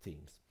 3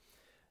 teams: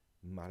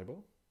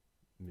 Maribor,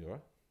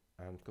 Mura,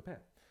 and Koper.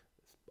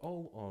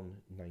 All on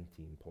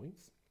 19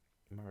 points.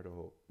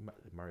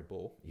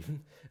 Maribor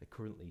even are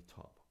currently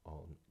top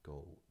on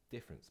goal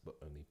difference, but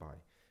only by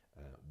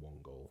 1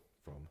 goal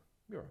from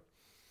Mura.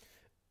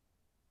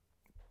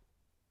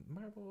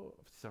 Maribor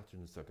started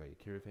under Sergej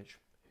Kirovic,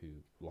 who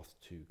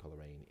lost to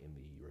Coleraine in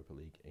the Europa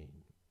League in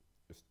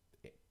just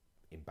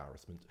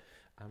embarrassment,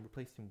 and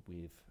replaced him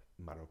with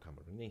Maro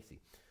Camoranesi.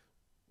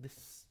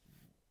 This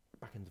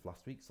back end of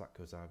last week,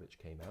 Zlatko Zavic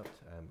came out,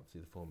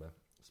 obviously the former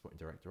sporting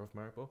director of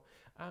Maribor,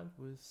 and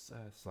was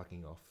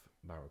slagging off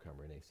Maro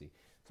Camoranesi,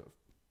 sort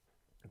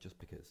of just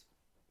because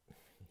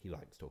he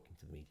likes talking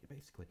to the media,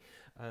 basically.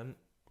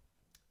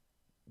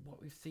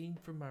 What we've seen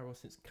from Maro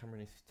since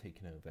Camoranesi's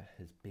taken over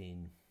has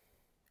been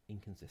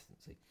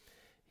inconsistency.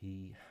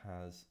 He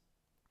has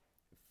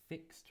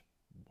fixed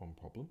one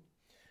problem,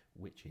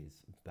 which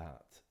is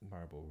that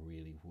Maribor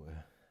really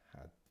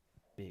had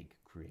big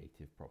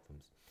creative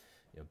problems.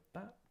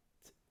 That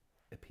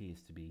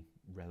appears to be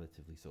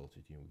relatively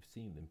sorted. We've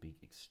seen them be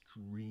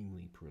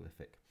extremely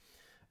prolific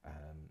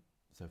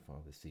so far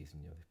this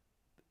season.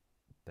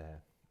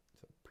 Their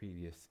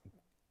previous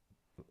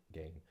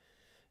game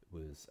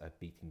was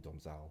beating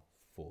Domzal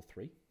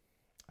 4-3,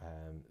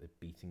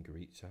 beating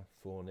Gorica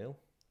 4-0.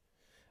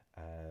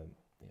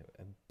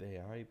 And they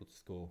are able to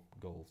score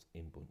goals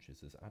in bunches.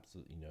 There's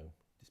absolutely no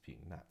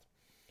disputing that.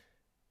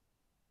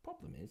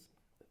 Problem is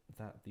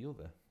that the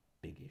other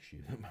big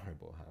issue that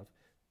Maribor have,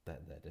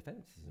 that their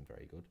defence isn't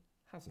very good,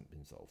 hasn't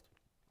been solved.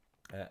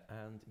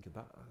 And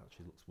that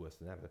actually looks worse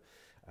than ever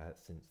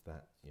since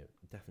that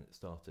definite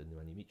starter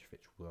Nemanja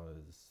Mitrovic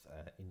was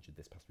injured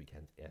this past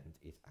weekend and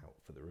is out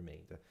for the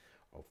remainder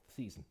of the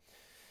season.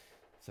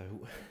 So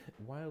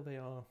while they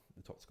are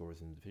the top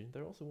scorers in the division,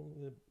 they're also one of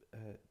the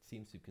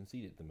teams who've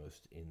conceded the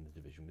most in the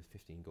division, with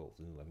 15 goals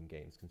in 11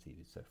 games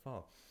conceded so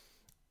far.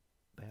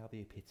 They are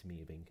the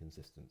epitome of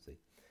inconsistency.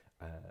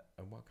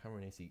 And while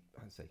Camoranesi,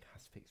 I'd say,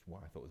 has fixed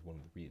what I thought was one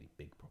of the really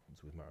big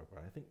problems with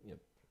Maribor, I think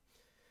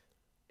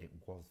it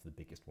was the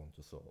biggest one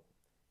to sort.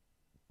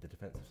 The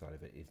defensive side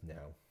of it is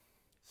now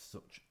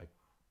such a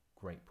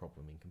great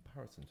problem in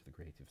comparison to the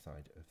creative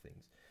side of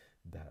things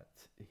that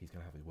he's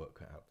going to have his work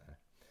cut out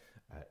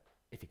there.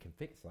 If he can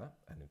fix that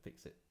and then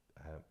fix it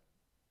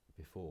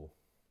before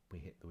we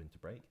hit the winter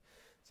break,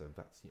 so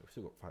that's we've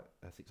still got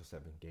 6 or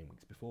 7 game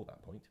weeks before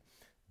that point,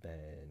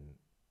 then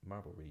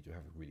Maribor really do have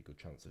a really good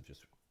chance of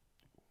just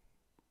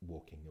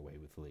walking away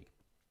with the league,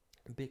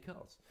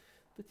 because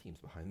the teams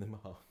behind them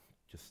are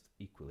just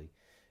equally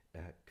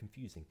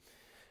confusing.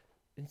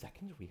 In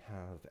second, we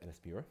have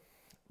NS Mura.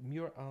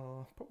 Mura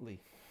are probably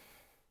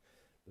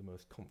the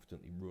most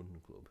confidently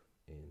run club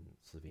in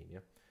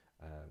Slovenia.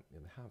 They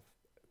have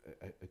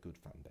a good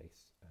fan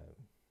base.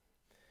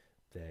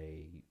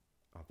 They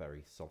are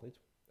very solid.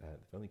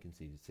 They've only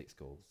conceded 6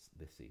 goals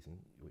this season,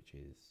 which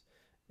is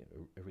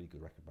a really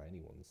good record by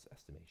anyone's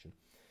estimation.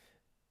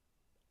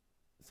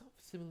 Sort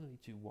of similarly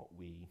to what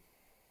we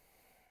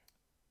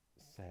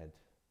said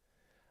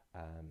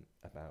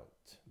about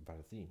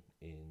Varzin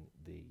in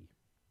the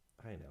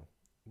INL,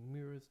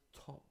 Mura's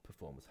top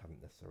performers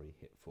haven't necessarily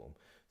hit form.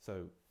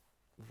 So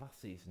last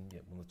season,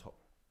 one of the top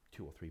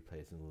 2 or 3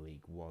 players in the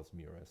league was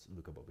Mura's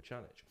Luka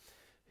Bobocanic,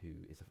 who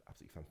is an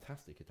absolutely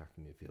fantastic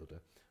attacking midfielder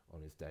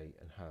on his day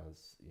and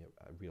has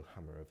a real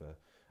hammer of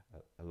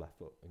a left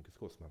foot and can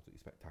score some absolutely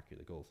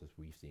spectacular goals, as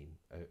we've seen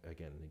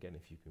again and again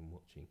if you've been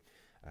watching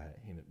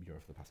him at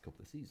Mura for the past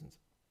couple of seasons.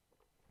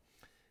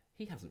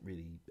 He hasn't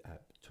really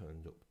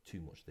turned up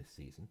too much this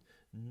season,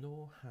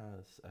 nor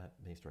has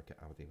main striker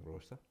Abdi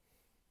Rosa.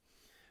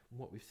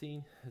 What we've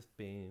seen has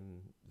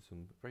been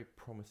some very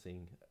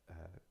promising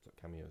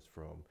cameos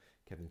from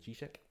Kevin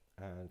Zizek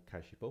and Kai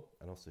Shippo,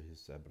 and also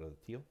his brother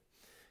Tio.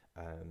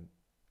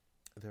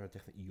 There are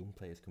definitely young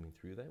players coming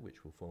through there,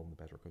 which will form the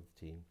bedrock of the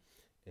team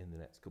in the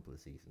next couple of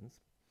seasons.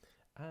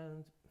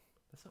 And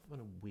they're sort of on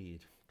a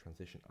weird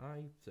transition.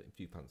 I certainly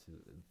do fancy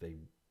that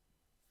they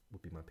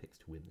would be my picks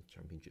to win the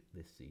championship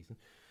this season.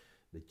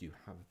 They do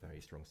have a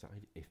very strong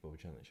side if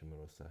Bobocanic and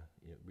Morosa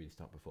really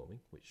start performing,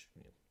 which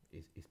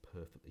is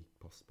perfectly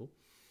possible.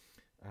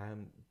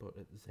 But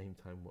at the same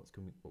time, what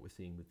we're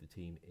seeing with the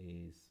team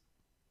is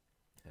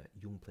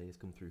young players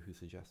come through who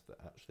suggest that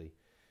actually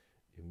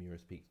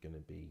Mura's peak's going to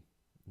be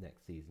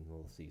next season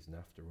or the season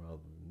after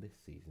rather than this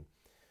season.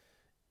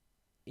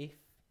 If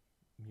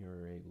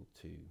Mura are able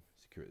to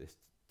secure it this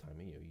time,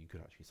 you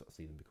could actually sort of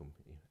see them become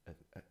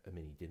a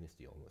mini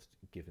dynasty almost,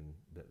 given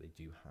that they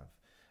do have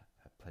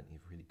plenty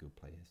of really good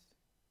players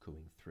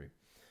coming through.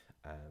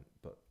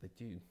 But they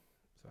do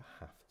sort of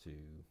have to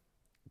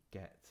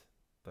get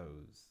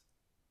those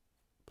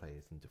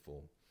players into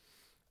form.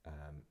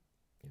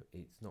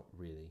 It's not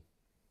really,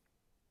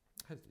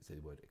 how does it say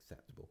the word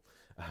acceptable?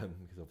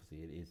 Because obviously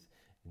it is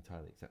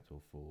entirely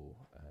acceptable for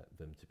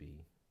them to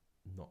be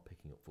not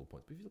picking up full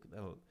points. But if you look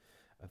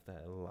at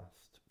their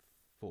last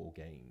 4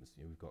 games,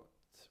 we've got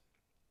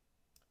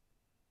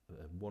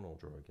a 1-1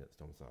 draw against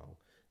Domicile,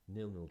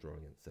 0-0 draw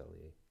against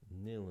Celje,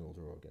 0-0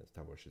 draw against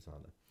Tabor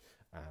Shazana,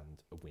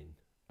 and a win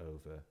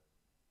over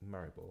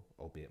Maribor,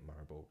 albeit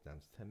Maribor down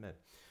to 10 men.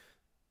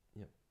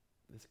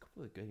 There's a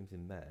couple of games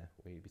in there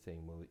where you'd be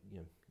saying, well,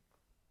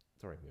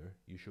 sorry, Mira,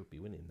 you should be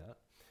winning that,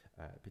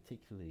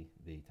 particularly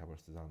the Tabor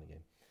Shazana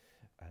game.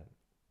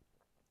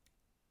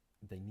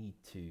 They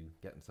need to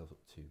get themselves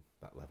up to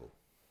that level,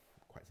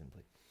 quite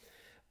simply.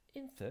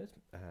 In third,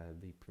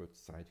 the promoted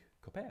side,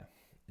 Copper.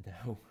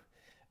 Now,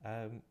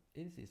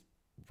 it is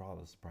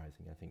rather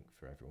surprising, I think,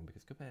 for everyone,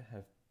 because Copper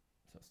have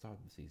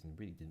started the season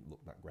really didn't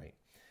look that great,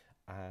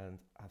 and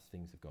as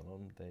things have gone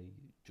on, they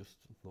just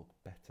look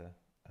better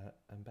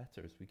and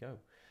better as we go.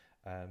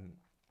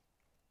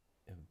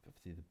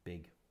 Obviously, the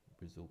big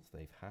results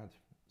they've had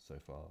so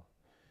far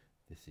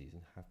this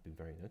season have been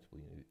very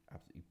notable.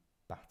 Absolutely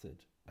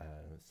battered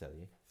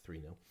Celje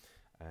 3-0.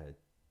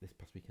 This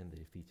past weekend, they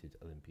defeated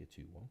Olympia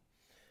 2-1.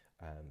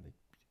 They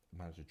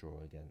managed a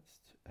draw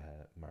against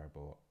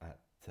Maribor at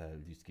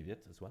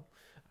Luskiviet as well,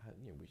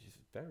 which is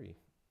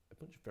a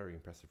bunch of very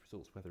impressive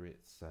results. Whether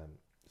it's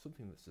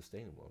something that's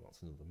sustainable or not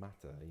is another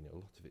matter. A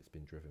lot of it's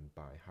been driven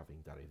by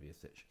having Dario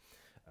Vesic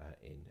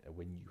in.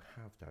 When you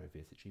have Dario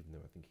Vesic, even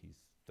though I think he's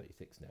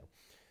 36 now,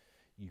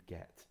 you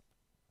get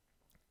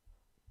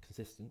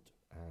consistent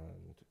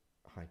and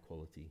high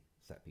quality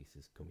set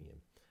pieces coming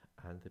in,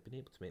 and they've been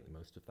able to make the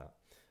most of that.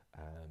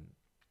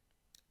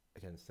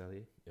 Against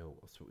Celje,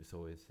 what we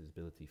saw is his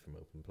ability from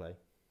open play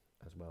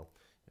as well.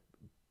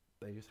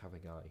 They just have a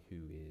guy who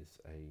is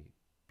a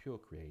pure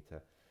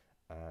creator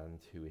and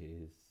who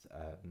is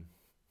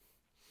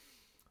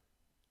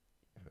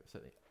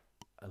certainly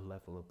a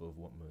level above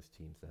what most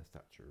teams their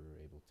stature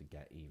are able to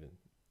get, even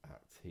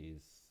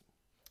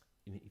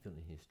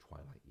in his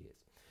twilight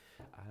years.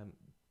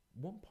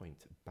 1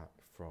 point back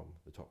from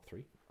the top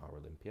 3 are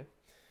Olympia,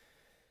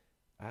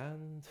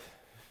 and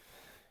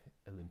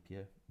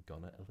Olympia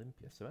gonna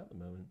Olympia. So at the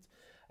moment,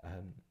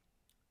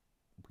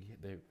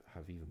 they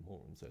have even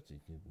more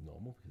uncertainty than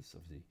normal, because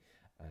obviously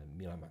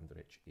Milan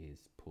Mandaric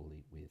is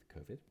poorly with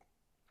COVID.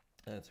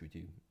 So we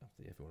do,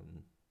 obviously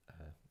everyone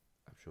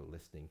I'm sure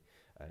listening,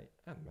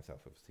 and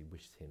myself obviously,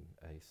 wishes him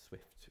a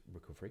swift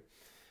recovery.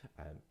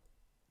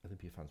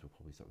 Olympia fans will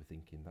probably start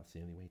thinking that's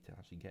the only way to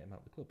actually get him out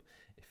of the club,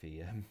 if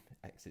he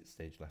exits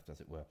stage left, as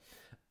it were.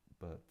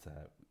 But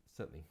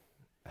certainly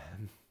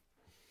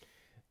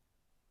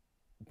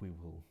we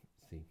will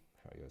see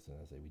how it goes, and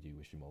as I say, we do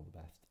wish him all the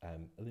best.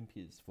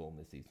 Olympia's form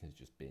this season has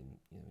just been,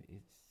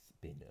 it's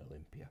been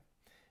Olympia.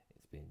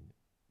 It's been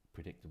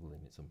predictable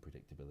in its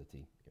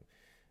unpredictability.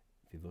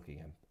 If you're looking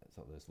at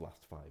sort of those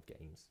last 5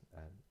 games,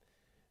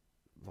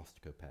 lost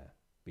to Copper,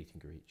 beaten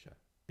Gorica,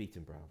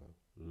 beaten Bravo,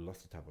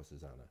 lost to Tabor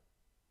Shazana,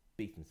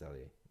 beaten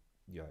Celje,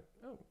 you're like,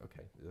 oh,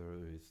 okay,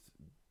 there is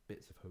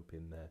bits of hope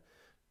in there.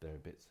 There are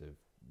bits of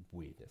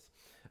weirdness.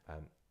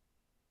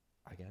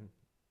 Again,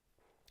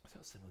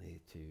 so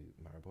similarly to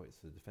Maribor, it's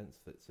the defence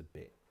that's a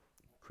bit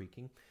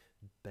creaking.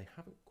 They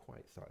haven't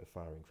quite started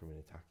firing from an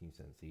attacking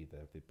sense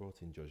either. They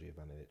brought in Jože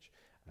Ivanovic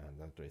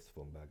and Andres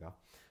Vonberger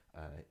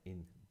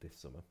in this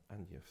summer,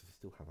 and they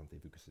still have Ante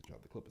Vukusic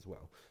at the club as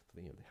well.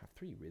 So they have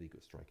 3 really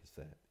good strikers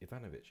there.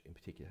 Ivanovic in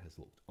particular has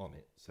looked on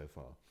it so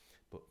far,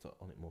 but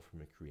on it more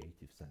from a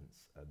creative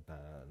sense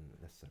than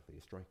necessarily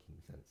a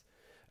striking sense,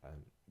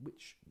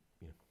 which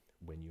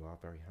when you are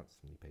very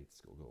handsomely paid to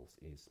score goals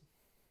is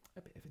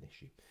a bit of an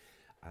issue.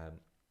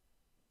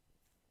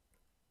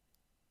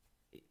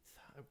 It's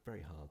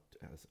very hard,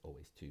 as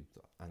always, to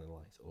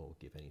analyse or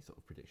give any sort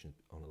of prediction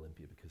on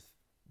Olympia, because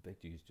they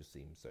do just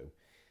seem so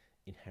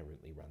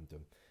inherently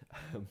random.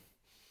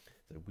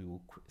 So we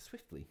will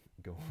swiftly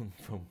go on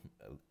from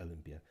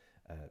Olympia,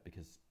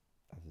 because,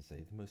 as I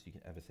say, the most you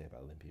can ever say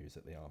about Olympia is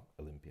that they are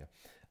Olympia.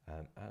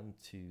 And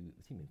to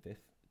the team in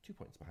 5th, 2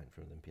 points behind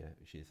from Olympia,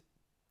 which is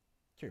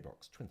Cherry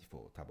Box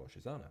 24, Tabor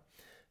Shazana.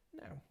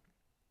 Now,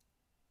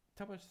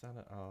 Tabor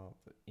Shazana are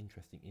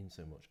interesting in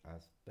so much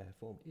as their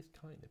form is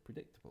kind of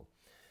predictable.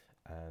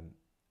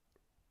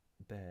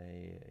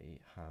 They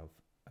have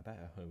a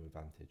better home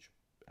advantage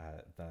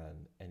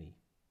than any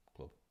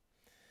club.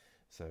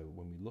 So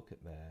when we look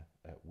at their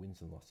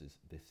wins and losses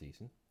this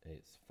season,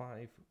 it's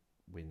 5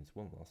 wins,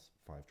 1 loss,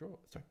 5 draw.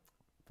 Sorry,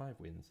 5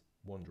 wins,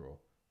 1 draw,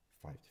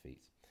 5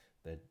 defeats.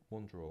 Their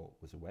 1 draw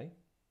was away.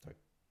 Sorry.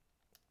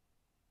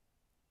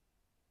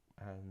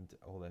 And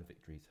all their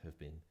victories have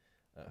been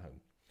at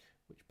home,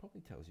 which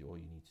probably tells you all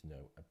you need to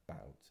know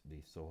about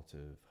the sort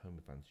of home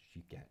advantage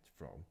you get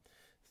from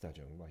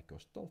Stadion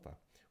Lajos Dolfa,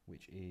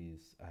 which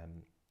is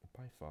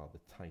by far the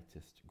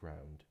tightest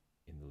ground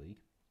in the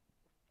league,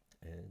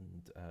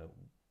 and I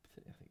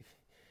think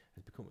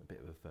has become a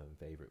bit of a firm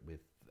favourite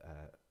with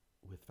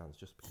with fans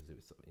just because it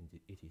was sort of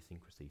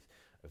idiosyncrasies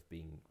of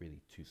being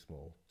really too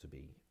small to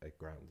be a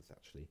ground that's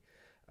actually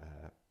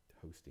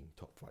hosting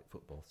top flight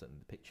football, certainly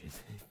the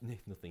pitches,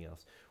 if nothing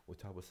else. Were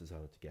Tabor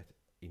Cesano to get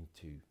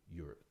into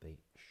Europe, they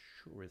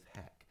sure as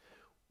heck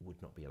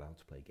would not be allowed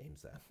to play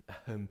games there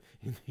in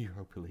the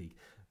Europa League,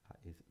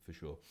 that is for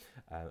sure.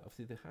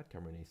 Obviously, they had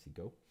Cameron AC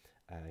go,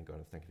 and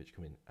Goran Stankovic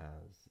come in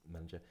as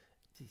manager.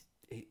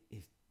 It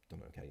is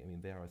done okay. I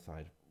mean, they are a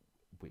side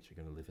which are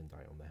going to live and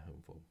die on their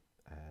home form.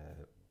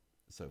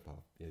 So far,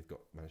 they've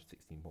managed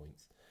 16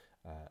 points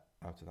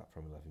out of that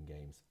from 11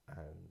 games,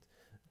 and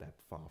they're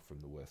far from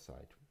the worst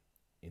side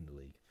in the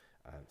league.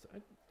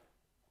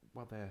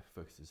 While their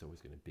focus is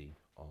always going to be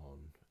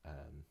on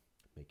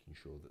making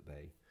sure that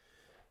they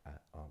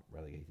aren't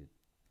relegated,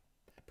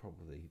 they're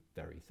probably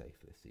very safe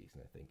this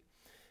season, I think.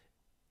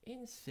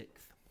 In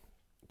 6th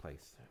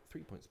place,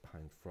 3 points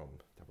behind from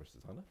Tabor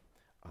Cesana,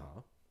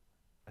 are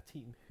a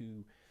team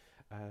who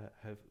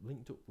have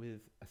linked up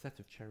with a set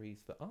of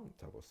cherries that aren't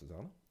Tabor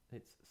Cesana.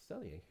 It's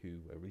Celje, who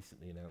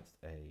recently announced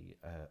a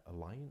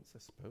alliance, I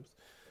suppose,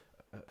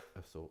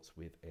 of sorts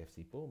with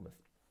AFC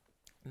Bournemouth.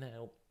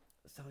 Now,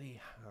 Celje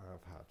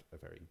have had a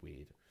very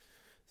weird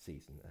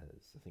season,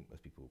 as I think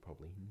most people will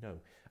probably know.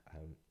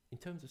 In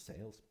terms of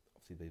sales,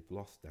 obviously they've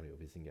lost Dario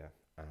Vizinga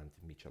and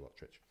Michal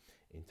Otrich.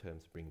 In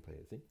terms of bringing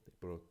players in, they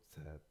brought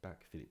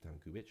back Filip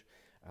Dangubic,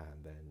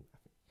 and then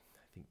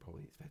I think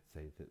probably it's fair to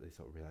say that they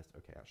sort of realised,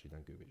 okay, actually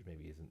Dangubic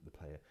maybe isn't the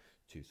player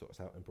to sort us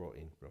out, and brought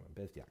in Roman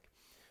Bezdiak.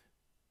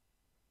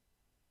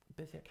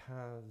 Bezdiak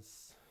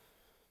has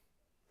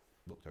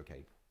looked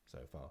okay so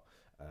far,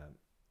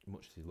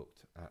 much as he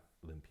looked at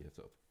Olympia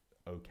sort of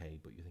okay,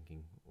 but you're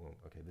thinking, well,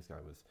 okay, this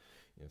guy was,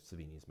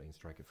 Slovenia's main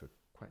striker for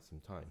quite some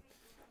time.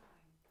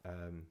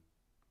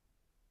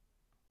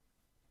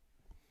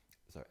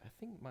 So I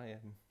think my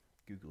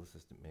Google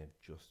Assistant may have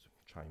just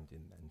chimed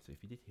in then. So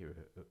if you did hear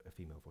a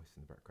female voice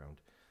in the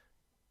background,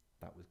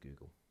 that was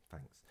Google.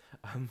 Thanks.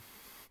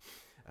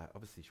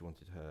 Obviously, she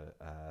wanted her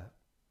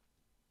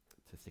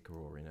to stick her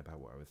oar in about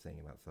what I was saying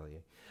about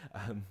Celje.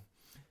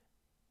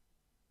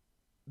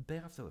 They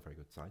are still a very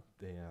good side.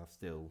 They are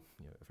still,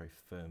 a very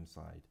firm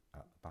side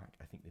at the back.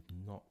 I think they've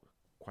not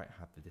quite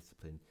had the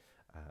discipline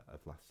of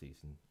last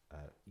season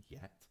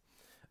yet.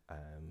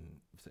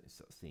 So it's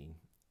sort of seen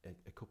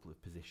a couple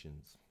of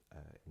positions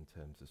in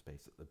terms of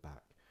space at the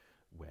back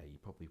where you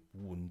probably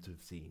wouldn't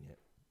have seen it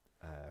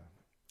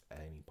at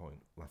any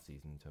point last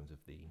season in terms of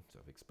the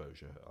sort of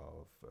exposure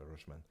of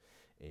Rushman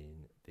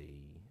in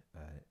the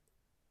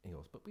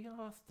Eagles. But we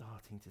are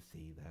starting to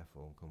see their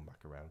form come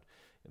back around.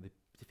 They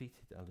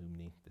defeated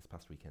Alumni this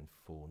past weekend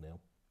 4-0.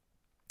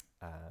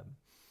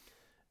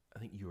 I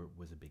think Europe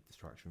was a big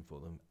distraction for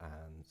them,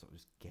 and sort of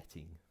just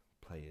getting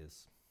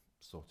players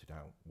sorted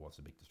out was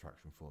a big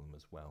distraction for them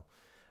as well,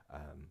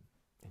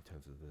 in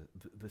terms of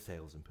the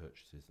sales and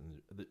purchases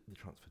and the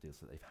transfer deals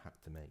that they've had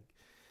to make.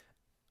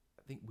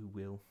 I think we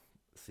will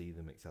see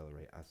them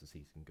accelerate as the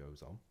season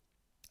goes on,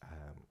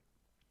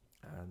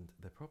 and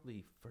they're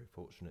probably very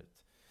fortunate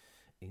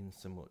in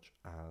so much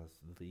as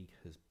the league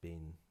has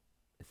been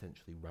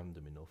essentially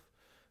random enough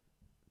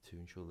to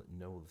ensure that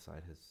no other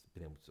side has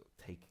been able to sort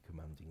of take a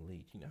commanding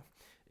lead.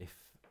 If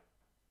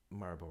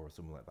Maribor or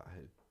someone like that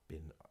had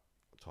been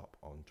top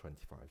on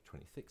 25,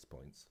 26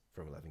 points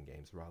from 11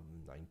 games rather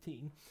than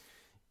 19,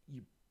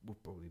 you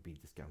would probably be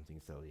discounting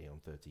Celje on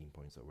 13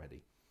 points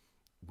already.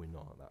 We're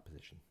not at that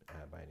position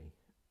by any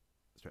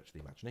stretch of the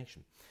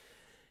imagination.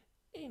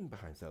 In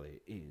behind Celje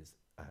is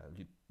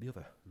the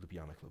other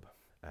Ljubljana club,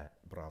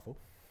 Bravo,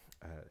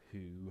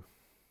 who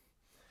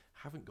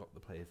haven't got the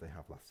players they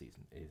have last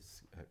season,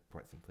 is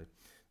quite simply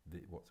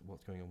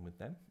what's going on with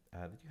them. They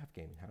do have a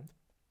game in hand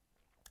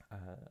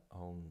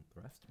on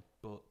the rest,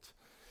 but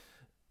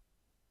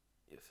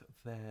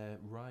their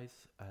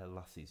rise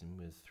last season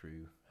was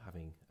through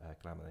having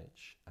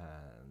Kramanic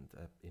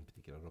and in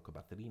particular Rocco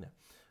Batterina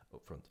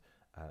up front.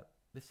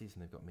 This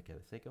season they've got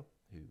Michele Sego,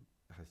 who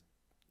has,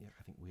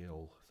 I think we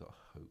all sort of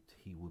hoped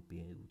he would be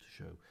able to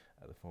show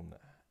the form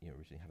that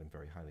originally had him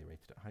very highly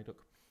rated at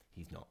Hajduk.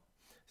 He's not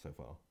so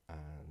far,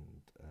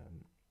 and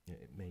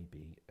it may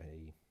be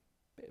a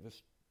bit of a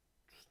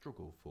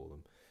struggle for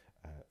them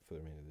for the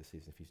remainder of the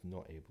season if he's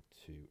not able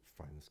to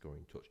find the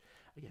scoring touch.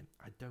 Again,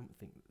 I don't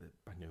think that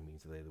by no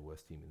means are they the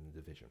worst team in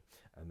the division,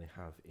 and they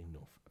have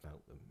enough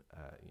about them.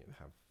 They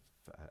have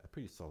a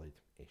pretty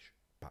solid-ish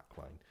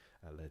backline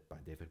led by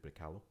David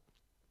Bricalo,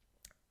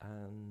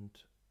 and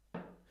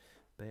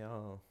they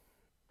are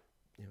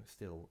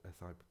still a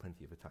side with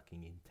plenty of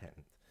attacking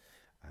intent.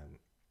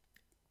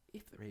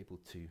 If they're able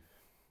to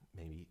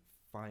maybe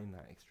find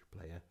that extra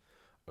player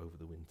over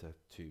the winter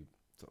to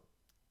sort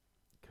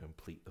of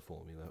complete the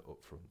formula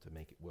up front to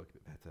make it work a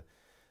bit better,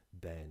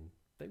 then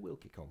they will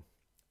kick on.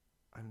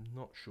 I'm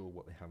not sure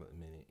what they have at the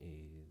minute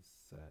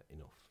is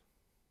enough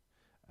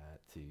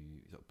to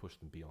sort of push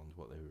them beyond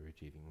what they were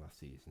achieving last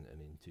season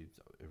and into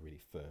sort of a really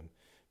firm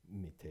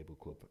mid-table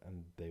club,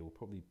 and they will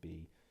probably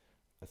be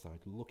a side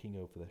looking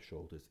over their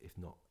shoulders, if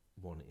not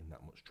one in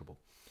that much trouble.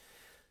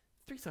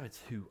 Three sides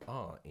who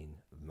are in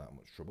that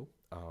much trouble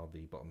are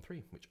the bottom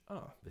three, which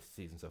are, this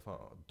season so far,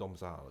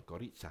 Domžale,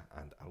 Gorica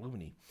and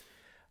Alumni,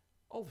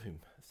 all of whom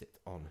sit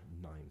on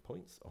 9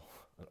 points,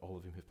 and all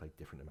of whom have played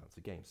different amounts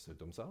of games. So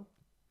Domžale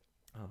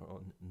are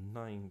on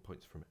 9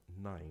 points from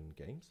 9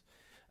 games.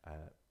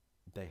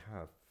 They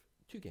have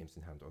 2 games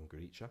in hand on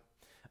Gorica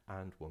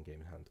and 1 game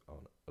in hand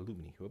on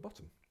Alumni, who are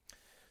bottom.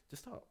 To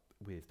start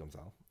with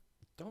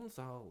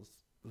Domžale's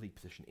league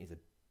position is a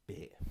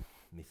bit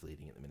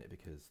misleading at the minute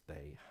because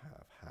they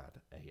have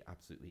had a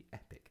absolutely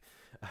epic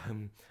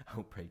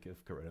outbreak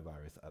of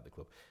coronavirus at the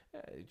club,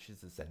 which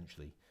has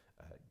essentially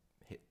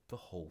hit the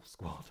whole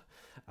squad.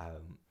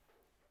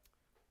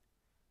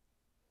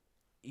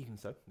 Even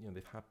so,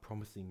 they've had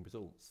promising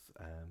results.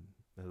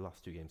 The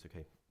last 2 games,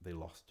 okay, they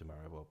lost to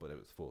Maribor, but it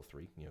was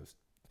 4-3.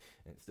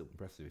 It's still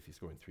impressive if you're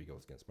scoring 3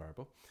 goals against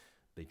Maribor.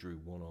 They drew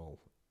 1-1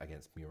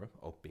 against Mura,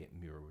 albeit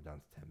Mura were down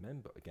to 10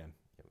 men, but again,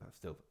 that's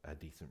still a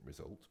decent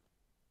result.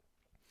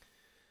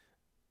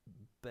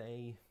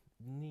 They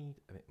need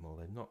a bit more.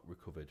 They're not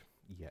recovered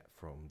yet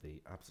from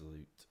the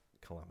absolute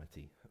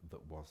calamity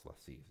that was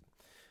last season.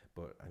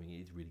 But, it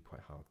is really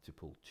quite hard to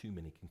pull too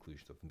many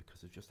conclusions of them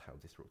because of just how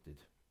disrupted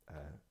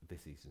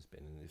this season's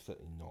been. And they've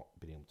certainly not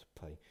been able to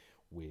play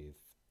with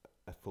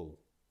a full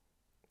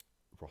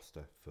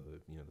roster for,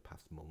 the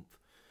past month,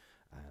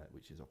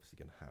 which is obviously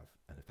going to have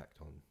an effect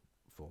on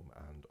form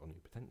and on your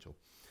potential.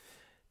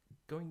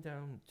 Going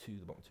down to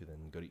the bottom 2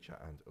 then, Gorica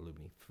and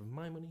Alumni. For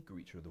my money,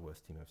 Gorica are the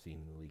worst team I've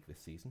seen in the league this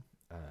season,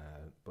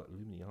 but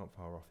Alumni aren't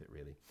far off it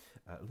really.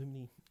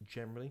 Alumni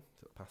generally,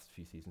 for the past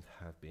few seasons,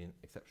 have been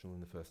exceptional in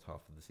the first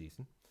half of the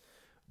season,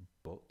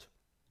 but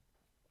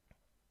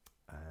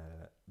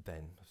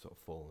then sort of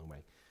fallen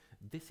away.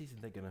 This season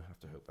they're going to have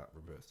to hope that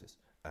reverses,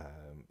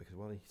 because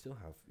while they still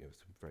have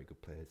some very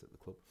good players at the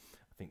club,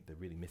 I think they're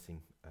really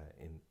missing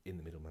in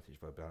the middle Matic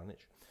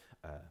Vrbanic,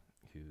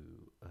 who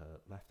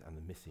left, and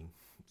they're missing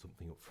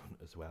something up front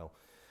as well.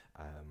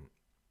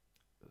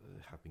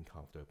 Have been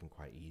carved open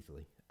quite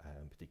easily,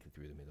 particularly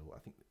through the middle. I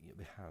think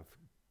they have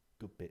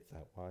good bits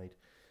out wide,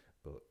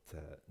 but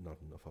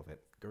not enough of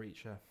it.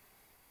 Gorica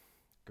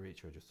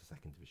are just a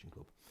second division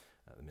club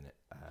at the minute,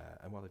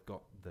 and while they've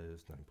got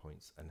those 9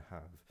 points and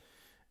have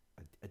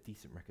a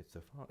decent record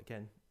so far,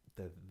 again,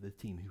 they're the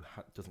team who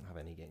doesn't have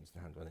any games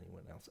in hand on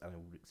anyone else, and I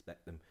would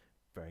expect them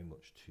very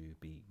much to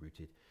be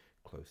rooted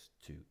close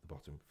to the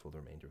bottom for the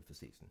remainder of the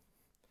season.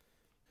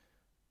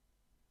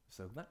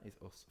 So that is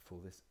us for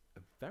this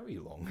very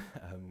long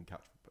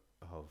catch up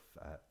of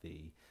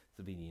the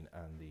Slovenian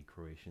and the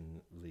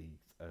Croatian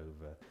leagues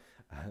over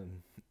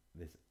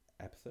this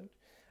episode.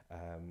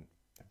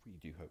 I really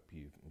do hope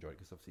you've enjoyed it,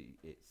 because obviously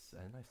it's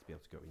nice to be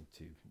able to go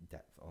into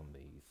depth on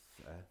these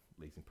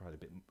leagues and provide a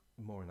bit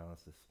more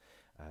analysis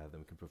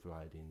than we can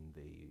provide in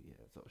the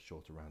sort of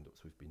shorter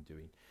roundups we've been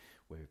doing,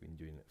 where we've been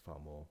doing far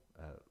more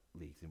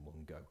leagues in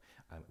one go.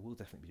 We'll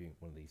definitely be doing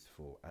one of these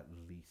for at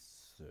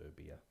least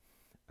Serbia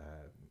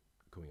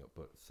coming up,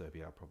 but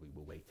Serbia probably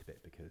will wait a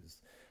bit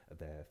because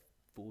they're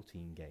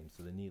 14 games,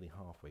 so they're nearly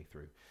halfway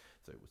through,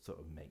 so it would sort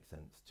of make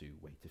sense to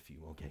wait a few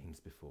more games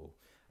before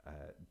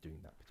doing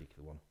that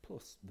particular one.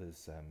 Plus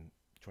there's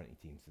 20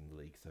 teams in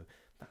the league, so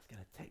that's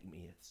going to take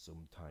me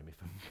some time if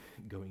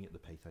I'm going at the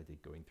pace I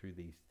did going through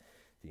these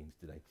teams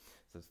today.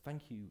 So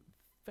thank you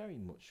very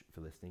much for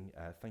listening.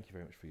 Thank you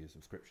very much for your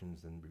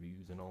subscriptions and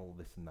reviews and all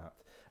this and that.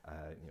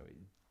 It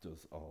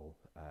does all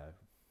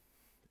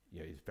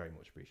is very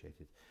much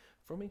appreciated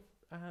from me,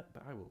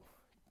 but I will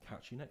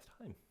catch you next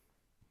time.